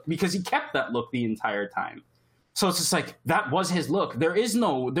 6 look, because he kept that look the entire time. So it's just like that was his look. There is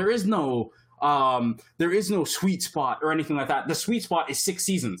no sweet spot or anything like that. The sweet spot is 6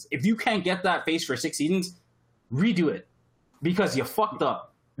 seasons. If you can't get that face for 6 seasons, redo it because you fucked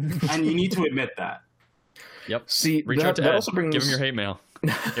up, and you need to admit that. Yep. See, reach out to Ed. Also brings... Give him your hate mail.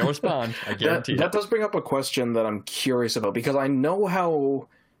 He'll respond. I guarantee. That does bring up a question that I'm curious about, because I know how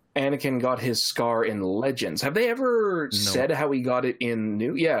Anakin got his scar in Legends. Have they ever said how he got it in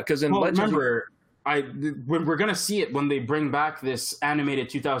New? Yeah, because in Legends, remember. When we're gonna see it when they bring back this animated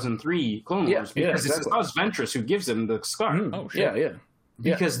 2003 Clone Wars, because it's Oz Ventress who gives him the scar. Oh shit. Yeah.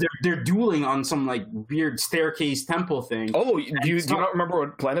 Because they're dueling on some like weird staircase temple thing. Oh, do you not remember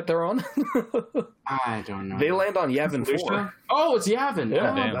what planet they're on? I don't know. They land on Yavin 4. Oh, it's Yavin.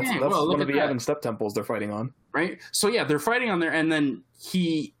 Yeah, oh, that's one of the Yavin step temples they're fighting on. Right. So yeah, they're fighting on there, and then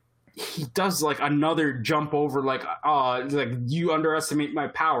he does like another jump over, like you underestimate my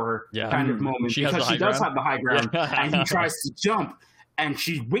power kind of moment, because she does have the high ground, and he tries to jump, and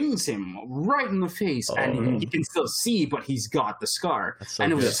she wings him right in the face, and he can still see, but he's got the scar. So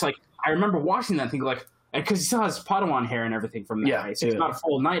and it was just like, I remember watching that thing like, because he still has Padawan hair and everything from that, right? So it's not a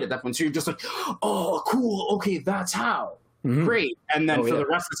full night at that point. So you're just like, oh, cool, okay, that's how. Great. And then for the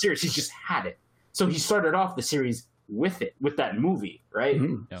rest of the series, he's just had it. So he started off the series with that movie, right?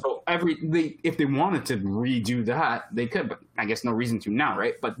 So if they wanted to redo that, they could, but I guess no reason to now,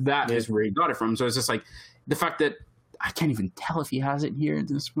 right? But that is where he got it from. So it's just like the fact that I can't even tell if he has it here at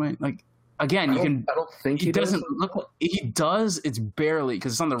this point. Like, again, I don't think he doesn't look like he does. It's barely,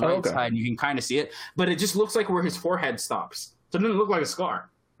 because it's on the right side and you can kind of see it, but it just looks like where his forehead stops. So it doesn't look like a scar.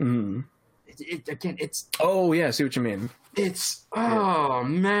 Again, it's I see what you mean. It's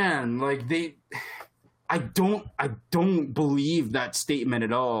man, like I don't believe that statement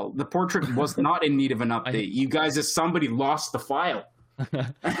at all. The portrait was not in need of an update. You guys, if somebody lost the file,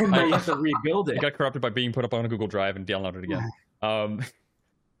 and they have to rebuild it. It got corrupted by being put up on a Google Drive and downloaded again.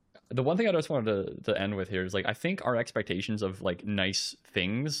 The one thing I just wanted to end with here is, like, I think our expectations of like nice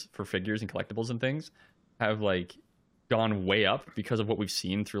things for figures and collectibles and things have like gone way up because of what we've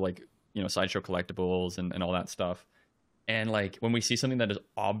seen through, like, you know, Sideshow collectibles and all that stuff. And like when we see something that is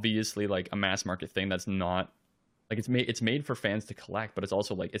obviously like a mass market thing that's not like it's made for fans to collect, but it's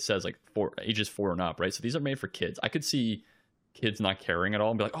also like it says like for ages 4 and up, right? So these are made for kids. I could see kids not caring at all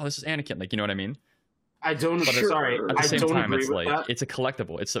and be like, oh, this is Anakin, like, you know what I mean? I don't. But Sorry, at the I same don't time, agree it's with like that. it's a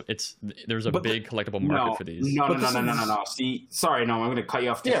collectible. It's there's a But big collectible market for these. No. See, sorry, no, I'm going to cut you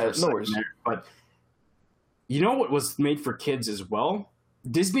off. Yeah, For a no second worries. there, but you know what was made for kids as well?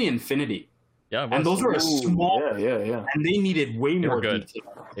 Disney Infinity, Yeah, and those were a Ooh, small, yeah. and they needed way They were more good.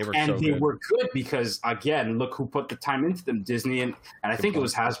 detail. They were And so they good. were good because, again, look who put the time into them, Disney, and I think it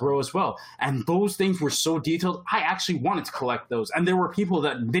was Hasbro as well. And those things were so detailed. I actually wanted to collect those. And there were people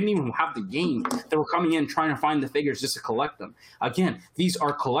that didn't even have the game that were coming in trying to find the figures just to collect them. Again, these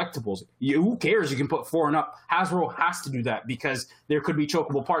are collectibles. Who cares? You can put 4 and up. Hasbro has to do that because there could be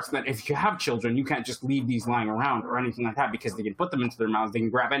chokeable parts that if you have children, you can't just leave these lying around or anything like that because they can put them into their mouths. They can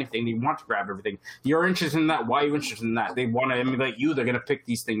grab anything. They want to grab everything. You're interested in that. Why are you interested in that? They want to emulate you. They're going to pick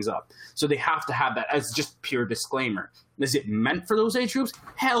these things up. So they have to have that as just pure disclaimer. Is it meant for those age groups?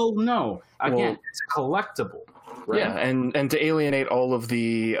 Hell no. Again, it's a collectible. Right? Yeah, and to alienate all of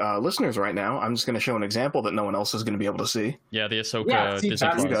the listeners right now, I'm just going to show an example that no one else is going to be able to see. Yeah, the Ahsoka Yeah, see, Disney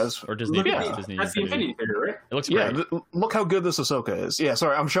that's- Plus or Disney. Look at Plus, that. Disney That's the Infinity. Infinity figure, right? It looks great. Yeah, look how good this Ahsoka is. Yeah,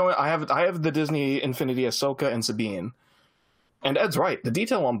 sorry, I'm showing. I have the Disney Infinity Ahsoka and Sabine, and Ed's right. The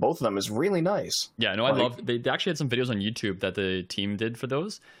detail on both of them is really nice. Yeah, no, I love. They actually had some videos on YouTube that the team did for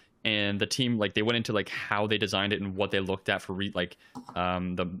those, and the team like they went into like how they designed it and what they looked at for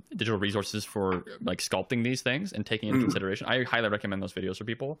the digital resources for like sculpting these things and taking into consideration. I highly recommend those videos for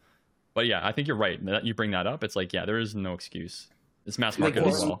people. But yeah, I think you're right. That you bring that up, it's like there is no excuse. It's mass market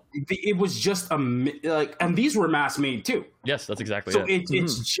as well. It was just and these were mass made too. Yes, that's exactly So it.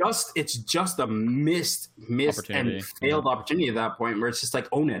 it's just a missed Opportunity. and failed opportunity at that point where it's just like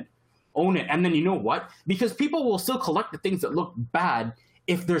own it, and then you know what? Because people will still collect the things that look bad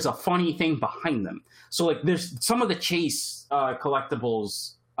if there's a funny thing behind them. So like there's some of the Chase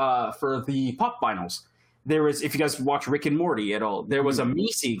collectibles for the pop vinyls. There was, if you guys watch Rick and Morty at all, there was a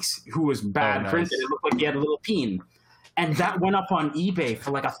Meeseeks who was bad nice. printed. It looked like he had a little peen. And that went up on eBay for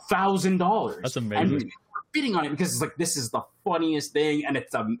like $1,000. That's amazing. And people were bidding on it because it's like, this is the funniest thing. And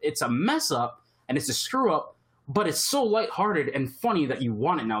it's a mess up and it's a screw up, but it's so lighthearted and funny that you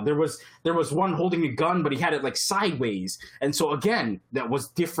want it now. There was one holding a gun, but he had it like sideways. And so again, that was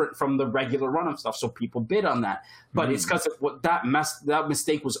different from the regular run of stuff. So people bid on that, but it's because that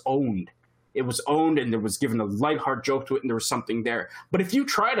mistake was owned. It was owned, and there was given a lighthearted joke to it, and there was something there. But if you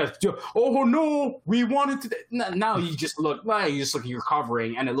try to, oh no, we wanted to. Now you just look at your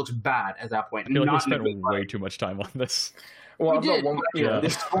covering, and it looks bad at that point. I feel like we spent way too much time on this. Well, We did. Yeah.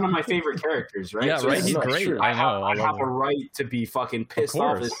 This is one of my favorite characters, right? Yeah, So right. it's He's like, great. sure. I know. I have love a him. right to be fucking pissed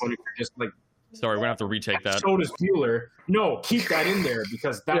off at this point if you're just like, Sorry, we're gonna have to retake that. so does Bueller. No, keep that in there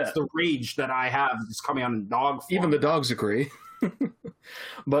because that's the rage that I have. It's coming out in dog form. Even the dogs agree.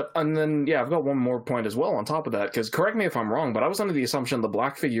 And then I've got one more point as well on top of that, because correct me if I'm wrong, but I was under the assumption the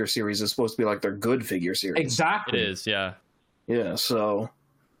Black figure series is supposed to be like their good figure series. Exactly. It is, yeah. Yeah, so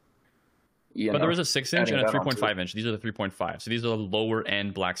But there is a 6-inch and a adding that 3.5 inch. These are the 3.5. So these are the lower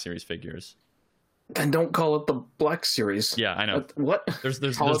end Black Series figures. And don't call it the Black series. Yeah, I know. What? There's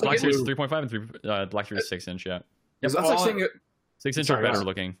Call it Black the Series blue. 3.5 and Black Series 6-inch. Yeah, That's like saying 6-inch Sorry, are better guys.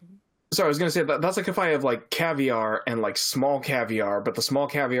 looking. Sorry, I was gonna say that's like if I have like caviar and like small caviar, but the small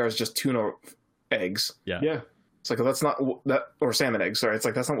caviar is just tuna eggs. Yeah. Yeah. It's like that's not that, or salmon eggs. Sorry, it's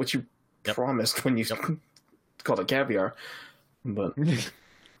like that's not what you Yep. promised when you called it caviar. But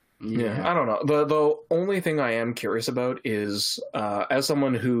Yeah. I don't know. The only thing I am curious about is as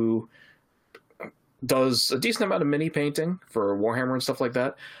someone who does a decent amount of mini painting for Warhammer and stuff like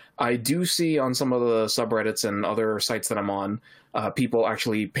that, I do see on some of the subreddits and other sites that I'm on, people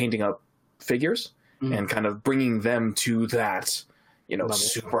actually painting up figures and kind of bringing them to that, Love it.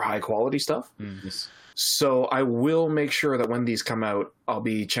 super high quality stuff. Yes. So I will make sure that when these come out, I'll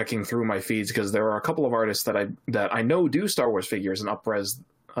be checking through my feeds because there are a couple of artists that I know do Star Wars figures and upres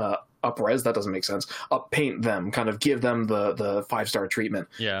that doesn't make sense. Uppaint them, kind of give them the 5-star treatment.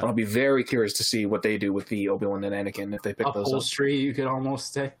 Yeah. And I'll be very curious to see what they do with the Obi-Wan and Anakin if they pick those up. Upholstery, you could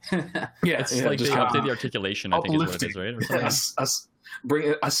almost say. Yeah, It's like they just update the articulation, I think is what it is, right? Or something.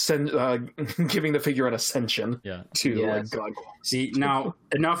 giving the figure an ascension Yeah. to Yes. God. See, now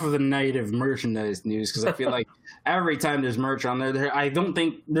enough of the native merchandise news because I feel like every time there's merch on there, I don't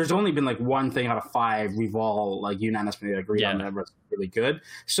think there's only been like one thing out of 5 we've all like unanimously agreed on that was really good.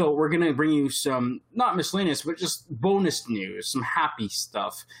 So we're gonna bring you some not miscellaneous, but just bonus news, some happy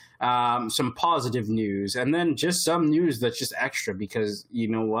stuff, some positive news, and then just some news that's just extra because you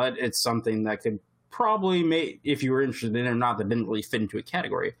know what, it's something that could probably make if you were interested in it or not that didn't really fit into a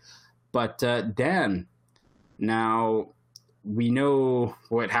category. But Dan, Now, we know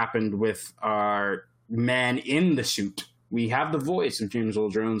what happened with our man in the suit. We have the voice of James Earl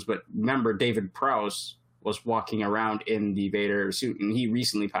Jones, but remember, David Prowse was walking around in the Vader suit, and he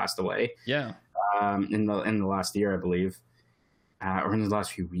recently passed away. Yeah. In the last year, I believe, or in the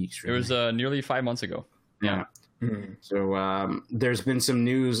last few weeks. Really. It was nearly 5 months ago. Yeah. Mm-hmm. So there's been some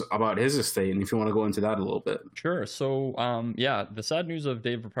news about his estate, and if you want to go into that a little bit. Sure. So the sad news of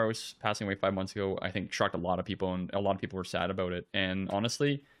David Prowse passing away 5 months ago, I think shocked a lot of people, and a lot of people were sad about it. And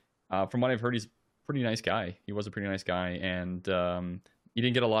honestly, from what I've heard, he's a pretty nice guy. He was a pretty nice guy, and he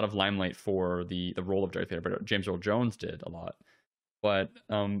didn't get a lot of limelight for the role of Darth Vader, but James Earl Jones did a lot. But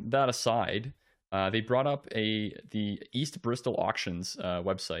that aside, they brought up the East Bristol Auctions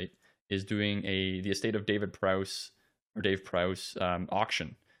website is doing the estate of David Prowse or Dave Prowse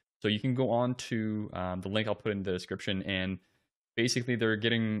auction. So you can go on to the link I'll put in the description, and basically they're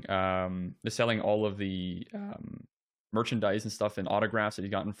selling all of the merchandise and stuff and autographs that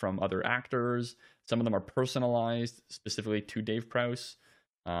he's gotten from other actors. Some of them are personalized specifically to Dave Prowse.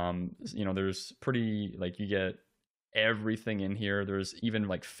 There's pretty, like, you get everything in here. There's even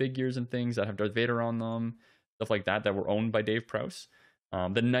like figures and things that have Darth Vader on them, stuff like that were owned by Dave Prowse.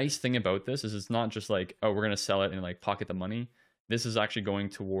 The nice thing about this is it's not just like, oh, we're gonna sell it and like pocket the money. This is actually going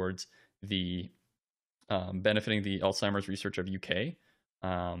towards the benefiting the Alzheimer's research of UK,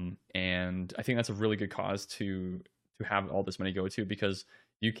 and I think that's a really good cause to have all this money go to, because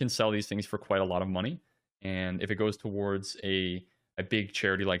you can sell these things for quite a lot of money, and if it goes towards a big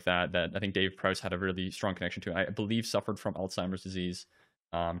charity like that I think Dave Prowse had a really strong connection to, I believe suffered from Alzheimer's disease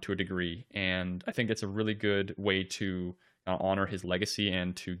to a degree, and I think it's a really good way to honor his legacy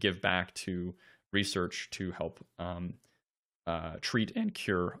and to give back to research to help treat and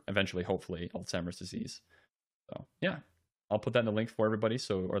cure, eventually, hopefully, Alzheimer's disease. So yeah, I'll put that in the link for everybody,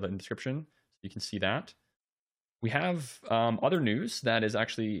 or in the description, so you can see that. We have other news that is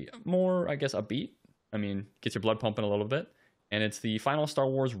actually more, I guess, upbeat. I mean, gets your blood pumping a little bit. And it's the final Star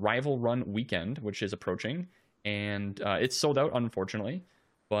Wars Rival Run weekend, which is approaching. And it's sold out, unfortunately.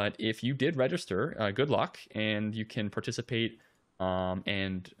 But if you did register, good luck. And you can participate. I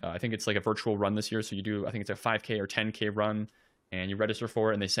think it's like a virtual run this year. So you do, I think it's a 5K or 10K run. And you register for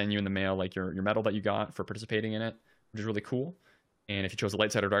it. And they send you in the mail like your medal that you got for participating in it, which is really cool. And if you chose the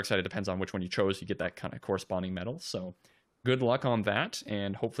light side or dark side, it depends on which one you chose. You get that kind of corresponding medal. So good luck on that,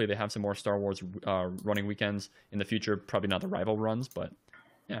 and hopefully they have some more Star Wars running weekends in the future. Probably not the rival runs, but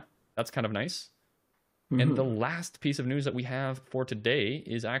yeah, that's kind of nice. Mm-hmm. And the last piece of news that we have for today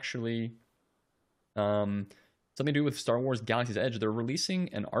is actually something to do with Star Wars Galaxy's Edge. They're releasing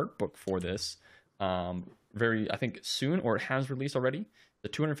an art book for this I think soon, or it has released already. The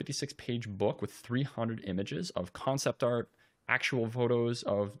 256-page book with 300 images of concept art, actual photos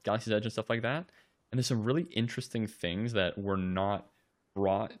of Galaxy's Edge and stuff like that. And there's some really interesting things that were not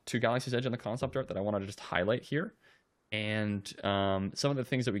brought to Galaxy's Edge in the concept art that I want to just highlight here. And some of the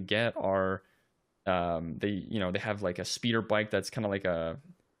things that we get are they have like a speeder bike that's kind of like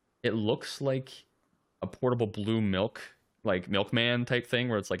it looks like a portable blue milk, like milkman type thing,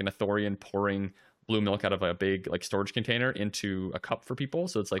 where it's like an Ithorian pouring blue milk out of a big like storage container into a cup for people.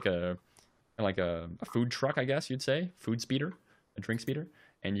 So it's like a food truck, I guess you'd say, food speeder, a drink speeder,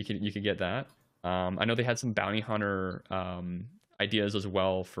 and you could get that. I know they had some bounty hunter ideas as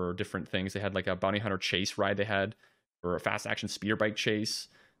well for different things. They had like a bounty hunter chase ride they had for a fast action speeder bike chase,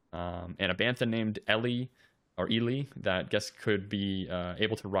 and a bantha named Ellie that I guess could be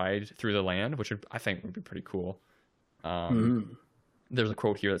able to ride through the land, which I think would be pretty cool. There's a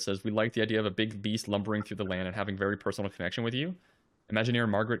quote here that says, "We like the idea of a big beast lumbering through the land and having very personal connection with you." Imagineer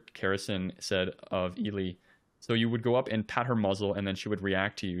Margaret Carrison said of Ely, "So you would go up and pat her muzzle, and then she would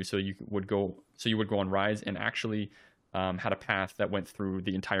react to you. So you would go on rides, and actually had a path that went through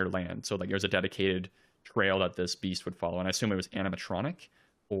the entire land. So like there's a dedicated trail that this beast would follow. And I assume it was animatronic,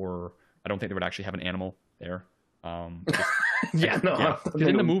 or I don't think they would actually have an animal there. Yeah.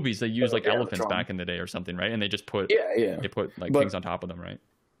 In the movies, they use like elephants back in the day or something, right? And they just put things on top of them, right?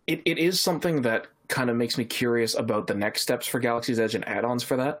 It is something that kind of makes me curious about the next steps for Galaxy's Edge and add-ons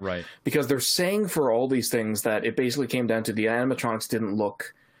for that. Right. Because they're saying for all these things that it basically came down to the animatronics didn't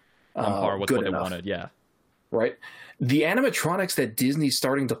look on par with what they enough. Wanted, yeah. Right? The animatronics that Disney's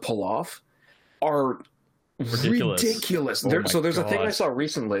starting to pull off are ridiculous. So there's a thing I saw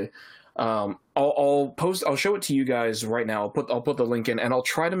recently. I'll show it to you guys right now. I'll put the link in, and I'll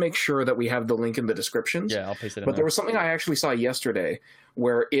try to make sure that we have the link in the descriptions. Yeah, I'll paste it in. But there was something I actually saw yesterday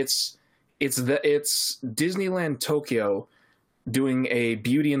where it's Disneyland Tokyo doing a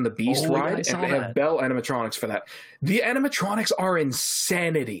Beauty and the Beast ride, and they have Bell animatronics for that. The animatronics are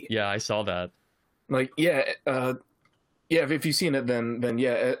insanity. Yeah, I saw that. Like, yeah, yeah. If you've seen it, then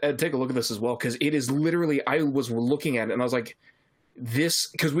yeah, Ed, take a look at this as well, because it is literally. I was looking at it and I was like, this,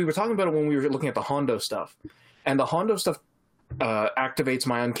 because we were talking about it when we were looking at the Hondo stuff, and the Hondo stuff activates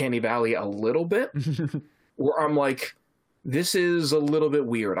my uncanny valley a little bit, where I'm like, this is a little bit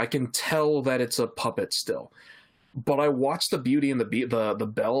weird. I can tell that it's a puppet still. But I watched the Beauty and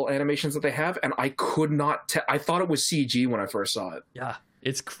the Belle animations that they have, and I could not I thought it was CG when I first saw it. Yeah,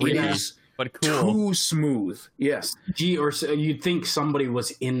 it's creepy, but cool. Too smooth. Yes. G, or you'd think somebody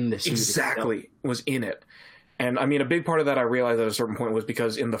was in the suit. Exactly. Was in it. And I mean, a big part of that I realized at a certain point was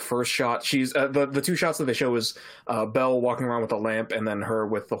because in the first shot, she's the two shots that they show is Belle walking around with a lamp, and then her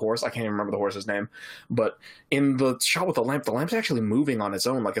with the horse. I can't even remember the horse's name, but in the shot with the lamp's actually moving on its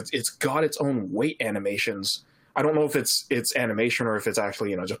own. Like it's got its own weight animations. I don't know if it's animation or if it's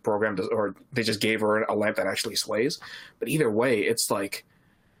actually, just programmed, or they just gave her a lamp that actually sways. But either way, it's like,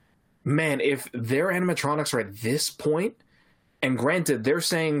 man, if their animatronics are at this point, and granted, they're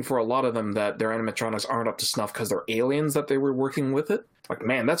saying for a lot of them that their animatronics aren't up to snuff because they're aliens that they were working with it. Like,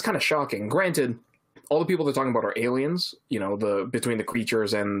 man, that's kind of shocking. Granted, all the people they're talking about are aliens, between the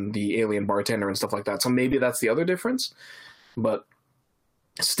creatures and the alien bartender and stuff like that. So maybe that's the other difference. But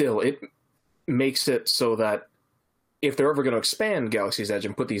still, it makes it so that if they're ever going to expand Galaxy's Edge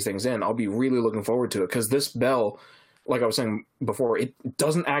and put these things in, I'll be really looking forward to it, because this Belle, like I was saying before, it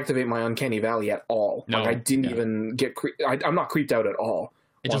doesn't activate my uncanny valley at all. No, like I didn't even get I'm not creeped out at all.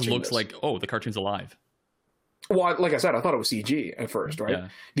 It just looks like, oh, the cartoon's alive. Well, like I said, I thought it was CG at first, right? Yeah.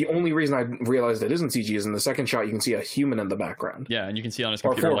 The only reason I realized it isn't CG is in the second shot you can see a human in the background. Yeah, and you can see on his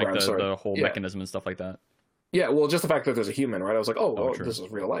computer like the whole Yeah. mechanism and stuff like that. Yeah, well, just the fact that there's a human, right? I was like, oh, this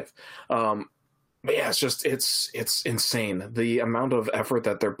is real life. But yeah, it's insane, the amount of effort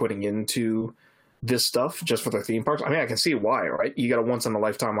that they're putting into this stuff just for the theme parks. I mean, I can see why, right? You got a once in a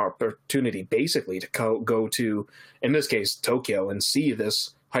lifetime opportunity, basically, to go to, in this case, Tokyo, and see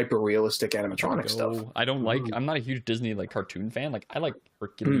this hyper realistic animatronic stuff. I'm not a huge Disney cartoon fan. Like, I like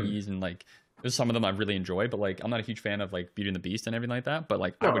Hercules and there's some of them I really enjoy, but I'm not a huge fan of Beauty and the Beast and everything like that. But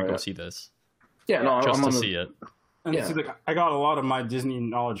I would go see this. Yeah, no, just to see it. And see, I got a lot of my Disney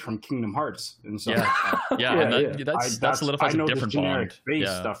knowledge from Kingdom Hearts, and so that solidifies a different bond.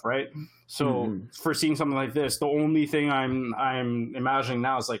 Stuff, right? So for seeing something like this, the only thing I'm imagining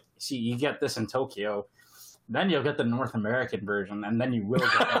now is see, you get this in Tokyo, then you'll get the North American version, and then you will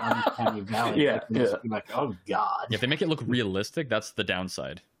get the Uncanny Valley. Be like, oh god. Yeah, if they make it look realistic, that's the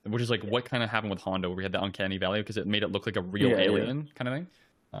downside. Which is what kind of happened with Hondo, where we had the Uncanny Valley, because it made it look like a real alien kind of thing.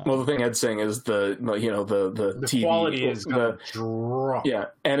 Well, the thing Ed's saying is the TV quality is gonna drop. Yeah,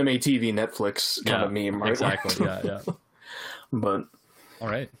 anime TV Netflix kind of meme, right? Exactly. Yeah. But all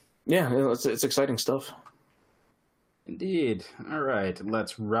right. Yeah, it's exciting stuff. Indeed. All right,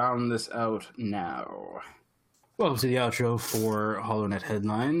 let's round this out now. Welcome to the outro for Holonet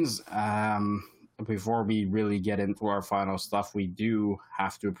headlines. Before we really get into our final stuff, we do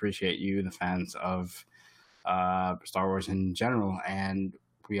have to appreciate you, the fans of Star Wars in general, and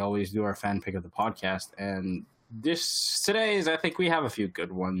we always do our fan pick of the podcast, and today's I think we have a few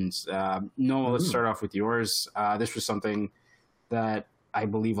good ones. Noah, let's start off with yours. This was something that I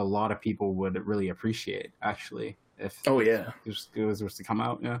believe a lot of people would really appreciate, actually, if it was to come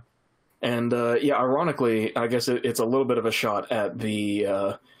out. Yeah. And ironically, I guess it's a little bit of a shot at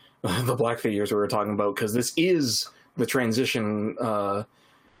the the black figures we were talking about, because this is the transition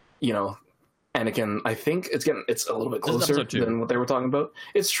Anakin. I think it's a little bit closer than what they were talking about.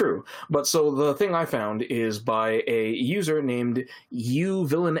 It's true. But so the thing I found is by a user named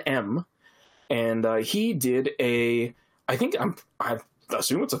uVillainM, and he did I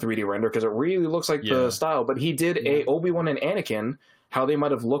assume it's a 3D render because it really looks like the style, but he did a Obi-Wan and Anakin, how they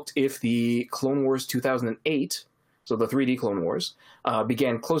might have looked if the Clone Wars 2008, so the 3D Clone Wars,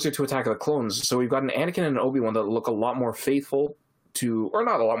 began closer to Attack of the Clones. So we've got an Anakin and an Obi-Wan that look a lot more faithful or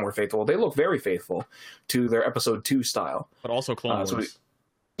not a lot more faithful, they look very faithful to their Episode 2 style. But also Clone Wars.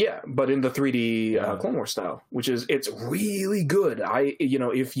 But in the 3D Clone Wars style, it's really good.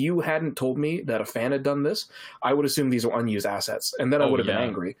 If you hadn't told me that a fan had done this, I would assume these were unused assets. And then I would have been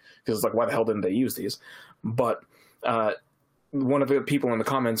angry, because it's like, why the hell didn't they use these? But one of the people in the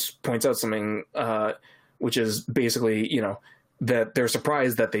comments points out something, which is basically, that they're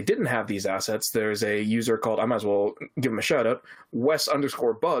surprised that they didn't have these assets. There's a user called, I might as well give him a shout out,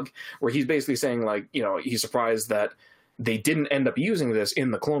 Wes_bug, where he's basically saying he's surprised that they didn't end up using this in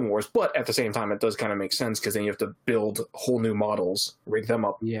the Clone Wars, but at the same time, it does kind of make sense, because then you have to build whole new models, rig them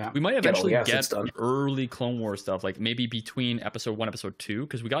up. Yeah, we might eventually get early Clone Wars stuff, maybe between Episode 1, Episode 2,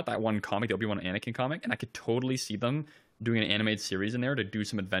 because we got that one comic, the Obi-Wan Anakin comic, and I could totally see them doing an animated series in there to do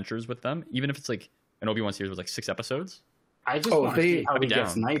some adventures with them, even if it's an Obi-Wan series was like 6 episodes. I just want to see how he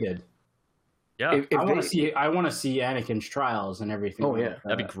gets down. knighted. Yeah, I want to see Anakin's trials and everything. Oh yeah,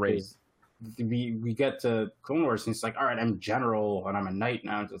 that'd be great. We get to Clone Wars and it's like, all right, I'm general and I'm a knight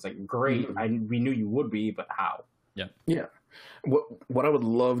now. It's like, great. We knew you would be, but how? Yeah. What I would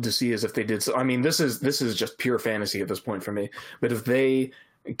love to see is if they did. I mean, this is just pure fantasy at this point for me. But if they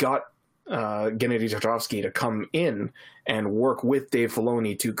got Gennady Tartakovsky to come in and work with Dave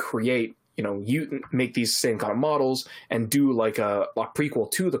Filoni to create, you make these same kind of models and do like a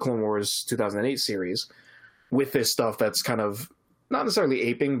prequel to the Clone Wars 2008 series with this stuff that's kind of not necessarily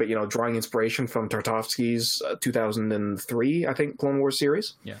aping, but drawing inspiration from Tartakovsky's 2003, I think, Clone Wars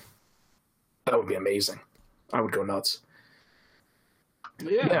series. Yeah, that would be amazing. I would go nuts.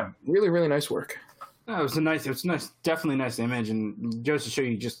 Yeah, really, really nice work. It was nice, definitely nice image, and just to show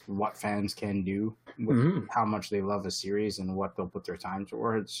you just what fans can do with how much they love a series and what they'll put their time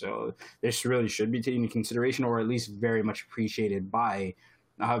towards. So this really should be taken into consideration, or at least very much appreciated by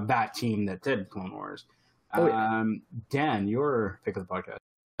that team that did Clone Wars. Dan, your pick of the podcast.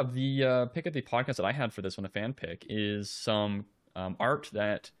 The pick of the podcast that I had for this one, a fan pick, is some art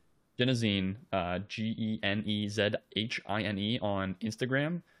that Genezine, Genezhine on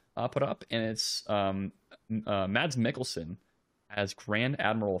Instagram put up, and it's Mads Mikkelsen as Grand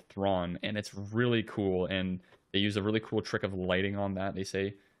Admiral Thrawn, and it's really cool, and they use a really cool trick of lighting on that, they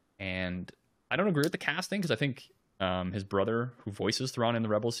say, and I don't agree with the casting, because I think his brother, who voices Thrawn in the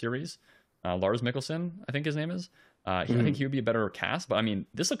Rebels series, Lars Mikkelsen, I think his name is, I think he would be a better cast, but I mean,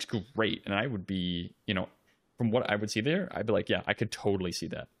 this looks great, and I would be, from what I would see there, I'd be like, yeah, I could totally see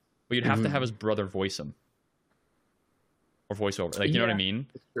that. But you'd have to have his brother voice him. Or voiceover. Like, you know what I mean?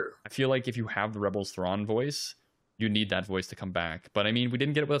 Sure. I feel like if you have the Rebels Thrawn voice, you need that voice to come back. But I mean, we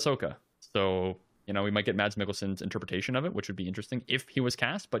didn't get it with Ahsoka. So, we might get Mads Mikkelsen's interpretation of it, which would be interesting if he was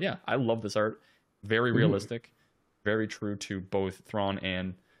cast. But yeah, I love this art. Very realistic. Very true to both Thrawn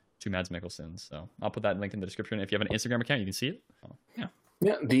and to Mads Mikkelsen. So I'll put that link in the description. If you have an Instagram account, you can see it. Oh, yeah.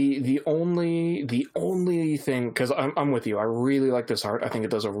 Yeah, the only thing, because I'm with you, I really like this art. I think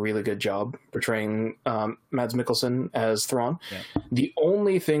it does a really good job portraying Mads Mikkelsen as Thrawn. Yeah. The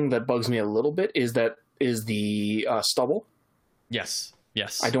only thing that bugs me a little bit is the stubble. Yes.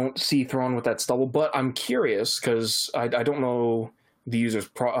 I don't see Thrawn with that stubble, but I'm curious because I don't know the user's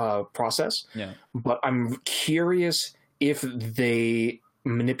process. Yeah. But I'm curious if they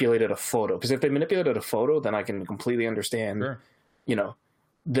manipulated a photo, because if they manipulated a photo, then I can completely understand. Sure.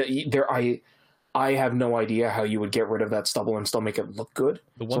 I have no idea how you would get rid of that stubble and still make it look good.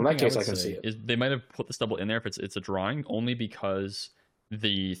 The one thing I can see it. Is they might have put the stubble in there if it's a drawing, only because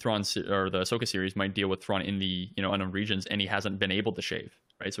the Thrawn or the Ahsoka series might deal with Thrawn in the unknown regions, and he hasn't been able to shave,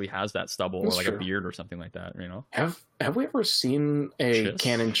 right? So he has that stubble or like a beard or something like that. Have we ever seen a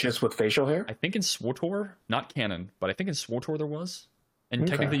canon Chiss with facial hair? I think in SWTOR, not canon, but I think in SWTOR there was, and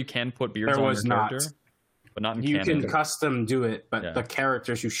technically you can put beards on your character. But not in canon. You can custom do it, but the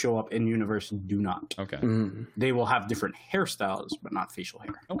characters who show up in universe do not. Okay. They will have different hairstyles, but not facial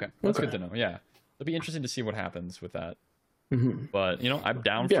hair. Okay. That's good to know. Yeah. It'll be interesting to see what happens with that. But, I'm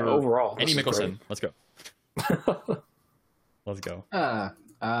down for overall, Eddie Mikkelsen. Let's go. Let's go.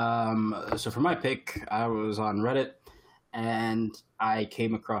 So for my pick, I was on Reddit, and I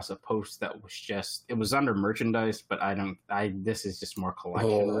came across a post that was it was under merchandise, but this is just more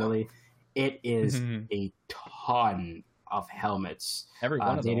collection, really. It is a ton of helmets,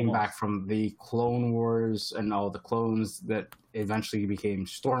 dating back from the Clone Wars and all the clones that eventually became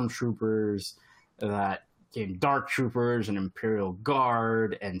Stormtroopers, that became Dark Troopers and Imperial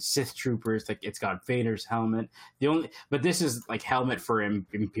Guard and Sith Troopers. Like, it's got Vader's helmet. But this is like helmet for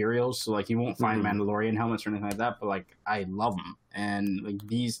Imperials, so like you won't find Mandalorian helmets or anything like that. But like, I love them, and like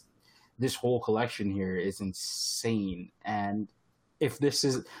this whole collection here is insane. And if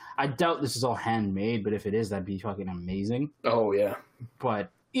I doubt this is all handmade, but if it is, that'd be fucking amazing. Oh yeah.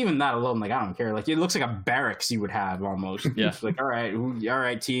 But even that alone, like, I don't care. Like, it looks like a barracks you would have almost. Yeah. It's like, all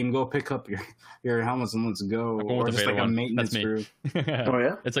right, team, go pick up your helmets and let's go. Or just like a maintenance crew. Oh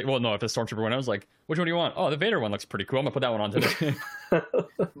yeah. It's like, well, no, if the Stormtrooper one, I was like, which one do you want? Oh, the Vader one looks pretty cool. I'm gonna put that one on today.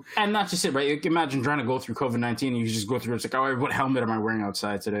 And not just it, right? Like, imagine trying to go through COVID-19 and you just go through. It's like, oh, what helmet am I wearing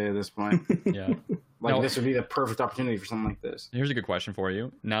outside today at this point? Yeah. Like, this would be the perfect opportunity for something like this. Here's a good question for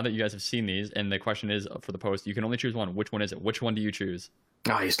you. Now that you guys have seen these, and the question is for the post, you can only choose one. Which one is it? Which one do you choose?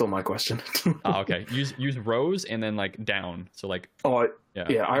 You stole my question. Okay. Use rows and then like down. So like. Oh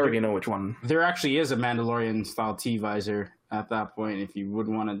yeah. I already know which one. There actually is a Mandalorian style T-visor at that point. If you would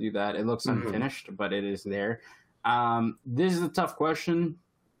want to do that, it looks unfinished, but it is there. This is a tough question,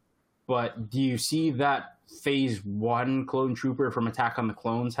 but do you see that Phase 1 clone trooper from Attack on the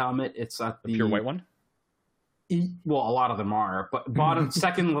Clones helmet? It's at the pure white one. Well, a lot of them are, but bottom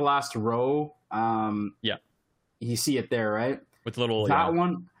second to the last row. Yeah, you see it there, right? with the little That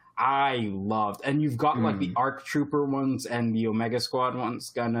one I loved, and you've got like the ARC Trooper ones and the Omega Squad ones,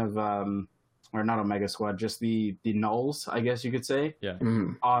 kind of, or not Omega Squad, just the nulls, I guess you could say. Yeah.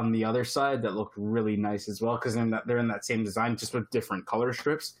 On the other side, that look really nice as well, because they're in that same design, just with different color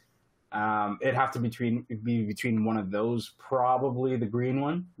strips. It'd have to be between one of those, probably the green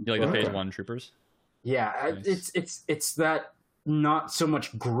one. You like the Phase 1 troopers? Yeah, nice. It's that not so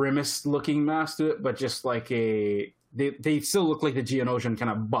much grimace looking mask to it, but just like they still look like the Geonosian kind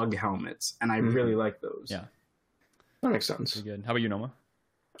of bug helmets, and I really like those. Yeah, that makes sense. Pretty good. How about you, Noma?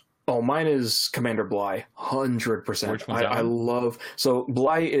 Oh, mine is Commander Bly, 100%. Which one's that I love. So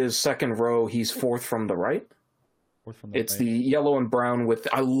Bly is second row. He's fourth from the right. It's the yellow and brown with.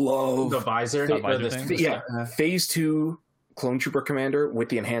 I love the visor. Phase 2 Clone Trooper Commander with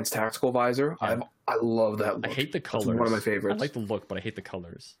the enhanced tactical visor. Yeah. I love that look. I hate the colors. It's one of my favorites. I like the look, but I hate the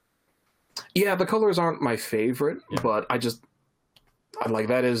colors. Yeah, the colors aren't my favorite, but I like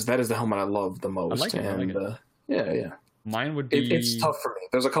that is the helmet I love the most. I like it. And yeah. Mine would be. It's tough for me.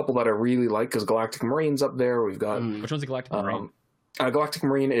 There's a couple that I really like because Galactic Marine's up there. We've got which one's the Galactic Marine? Galactic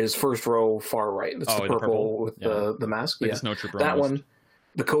Marine is first row, far right. It's the purple with the mask. Like the Snow Trooper. That almost. one.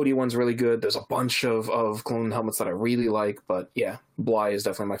 The Cody one's really good. There's a bunch of clone helmets that I really like, but yeah, Bly is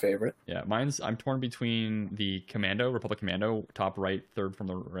definitely my favorite. Yeah, I'm torn between the Commando, Republic Commando, top right, third from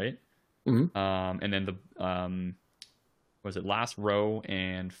the right, and then the was it last row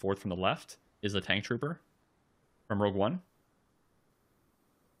and fourth from the left is the Tank Trooper from Rogue One.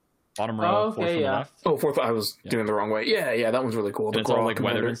 Bottom row, fourth from the left. Oh, fourth. I was doing the wrong way. Yeah, that one's really cool. And it's all like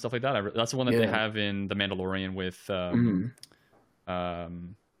weathered and stuff like that. That's the one that they have in The Mandalorian with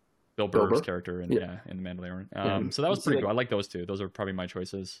Bill Burr's character in The Mandalorian. So that was pretty cool. I like those two. Those are probably my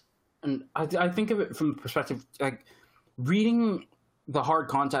choices. And I think of it from the perspective, like reading the Hard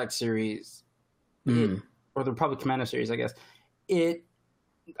Contact series, or the Republic Commando series, I guess,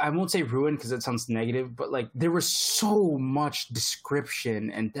 I won't say ruined because it sounds negative, but like there was so much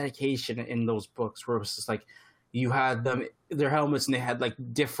description and dedication in those books where it was just like you had their helmets and they had like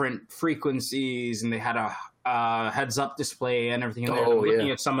different frequencies and they had a heads up display and everything. And looking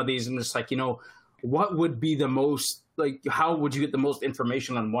at some of these and just like, what would be the most, like, how would you get the most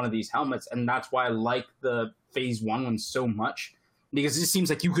information on one of these helmets? And that's why I like the Phase 1 one so much, because it seems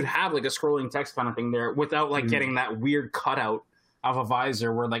like you could have like a scrolling text kind of thing there without like getting that weird cutout of a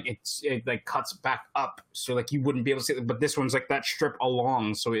visor where like it like cuts back up, so like you wouldn't be able to see it. But this one's like that strip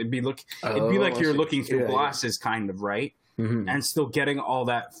along, so it'd be like you're looking through glasses, kind of, right? And still getting all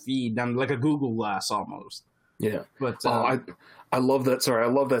that feed down like a Google Glass almost. Yeah, but I love that. Sorry, I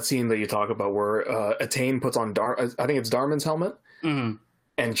love that scene that you talk about where Attain puts on I think it's Darman's helmet,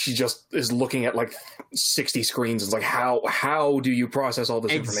 and she just is looking at like 60 screens. It's like how do you process all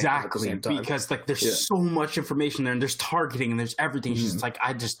this information at the same time? Because like there's so much information there, and there's targeting, and there's everything. She's just like,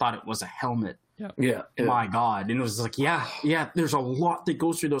 I just thought it was a helmet. Yeah. My God. And it was like, there's a lot that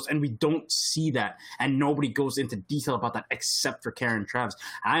goes through those, and we don't see that, and nobody goes into detail about that except for Karen Travis.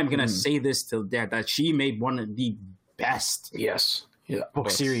 I'm gonna say this till death, that she made one of the best book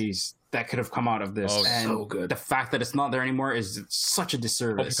series that could have come out of this. And so good. The fact that it's not there anymore is such a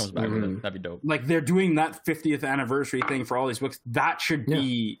disservice. Hope it comes back with it. That'd be dope. Like they're doing that 50th anniversary thing for all these books. That should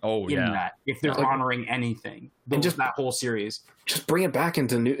be that if they're honoring anything. And just that whole series. Just bring it back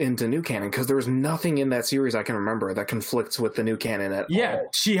into new canon, because there was nothing in that series I can remember that conflicts with the new canon at all.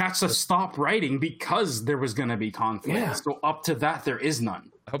 She has to stop writing because there was going to be conflict. Yeah. So up to that, there is none.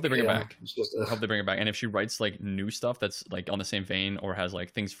 I hope they bring it back. I hope they bring it back. And if she writes like new stuff that's like on the same vein or has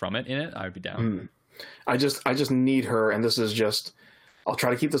like things from it in it, I would be down. I just need her, and this is just, I'll try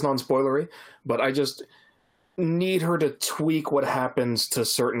to keep this non-spoilery, but I just need her to tweak what happens to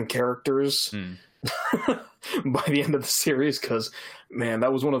certain characters by the end of the series, because man,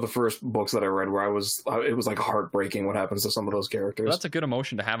 that was one of the first books that I read where it was like heartbreaking what happens to some of those characters. Well, that's a good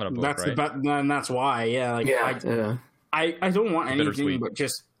emotion to have in a book, right? And that's why, I don't want anything but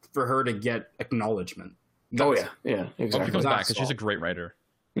just for her to get acknowledgement. Exactly. Hope she comes back, because she's a great writer.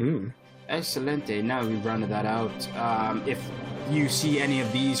 Excelente. Now we've rounded that out. If you see any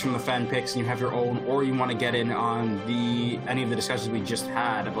of these from the fan picks and you have your own, or you want to get in on any of the discussions we just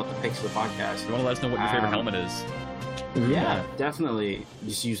had about the picks of the podcast, you want to let us know what your favorite helmet is. Yeah, definitely.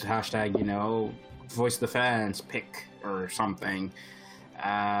 Just use the hashtag, voice of the fans pick or something,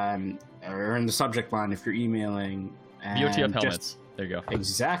 or in the subject line if you're emailing. BOTF helmets. There you go.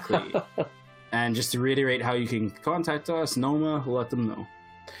 Exactly. And just to reiterate how you can contact us, Noma, let them know.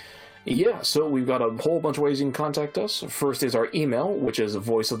 Yeah, so we've got a whole bunch of ways you can contact us. First is our email, which is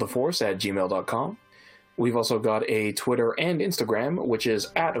voiceoftheforce@gmail.com. We've also got a Twitter and Instagram, which is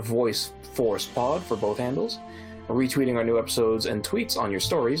at VoiceForcePod for both handles. Retweeting our new episodes and tweets on your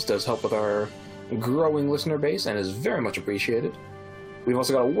stories does help with our growing listener base and is very much appreciated. We've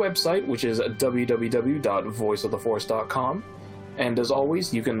also got a website, which is www.voiceoftheforce.com. And as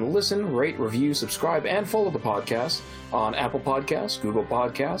always, you can listen, rate, review, subscribe, and follow the podcast on Apple Podcasts, Google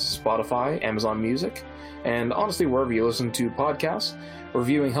Podcasts, Spotify, Amazon Music, and honestly, wherever you listen to podcasts.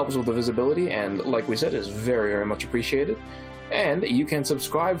 Reviewing helps with the visibility, and like we said, is very, very much appreciated. And you can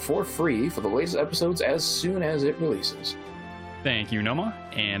subscribe for free for the latest episodes as soon as it releases. Thank you, Noma.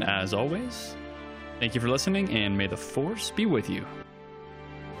 And as always, thank you for listening, and may the Force be with you.